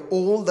Boker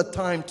all the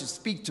time to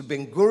speak to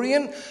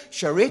Ben-Gurion.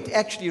 Sharet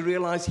actually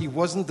realized he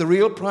wasn't the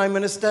real prime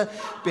minister.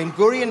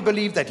 Ben-Gurion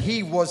believed that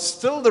he was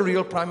still the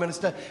real prime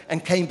minister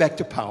and came back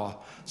to power.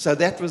 So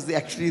that was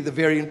actually the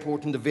very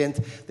important event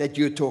that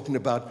you're talking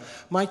about.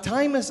 My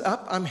time is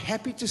up. I'm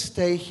happy to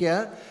stay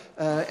here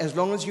as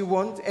long as you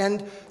want.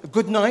 And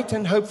good night,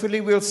 and hopefully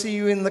we'll see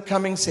you in the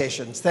coming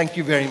sessions. Thank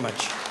you very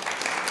much.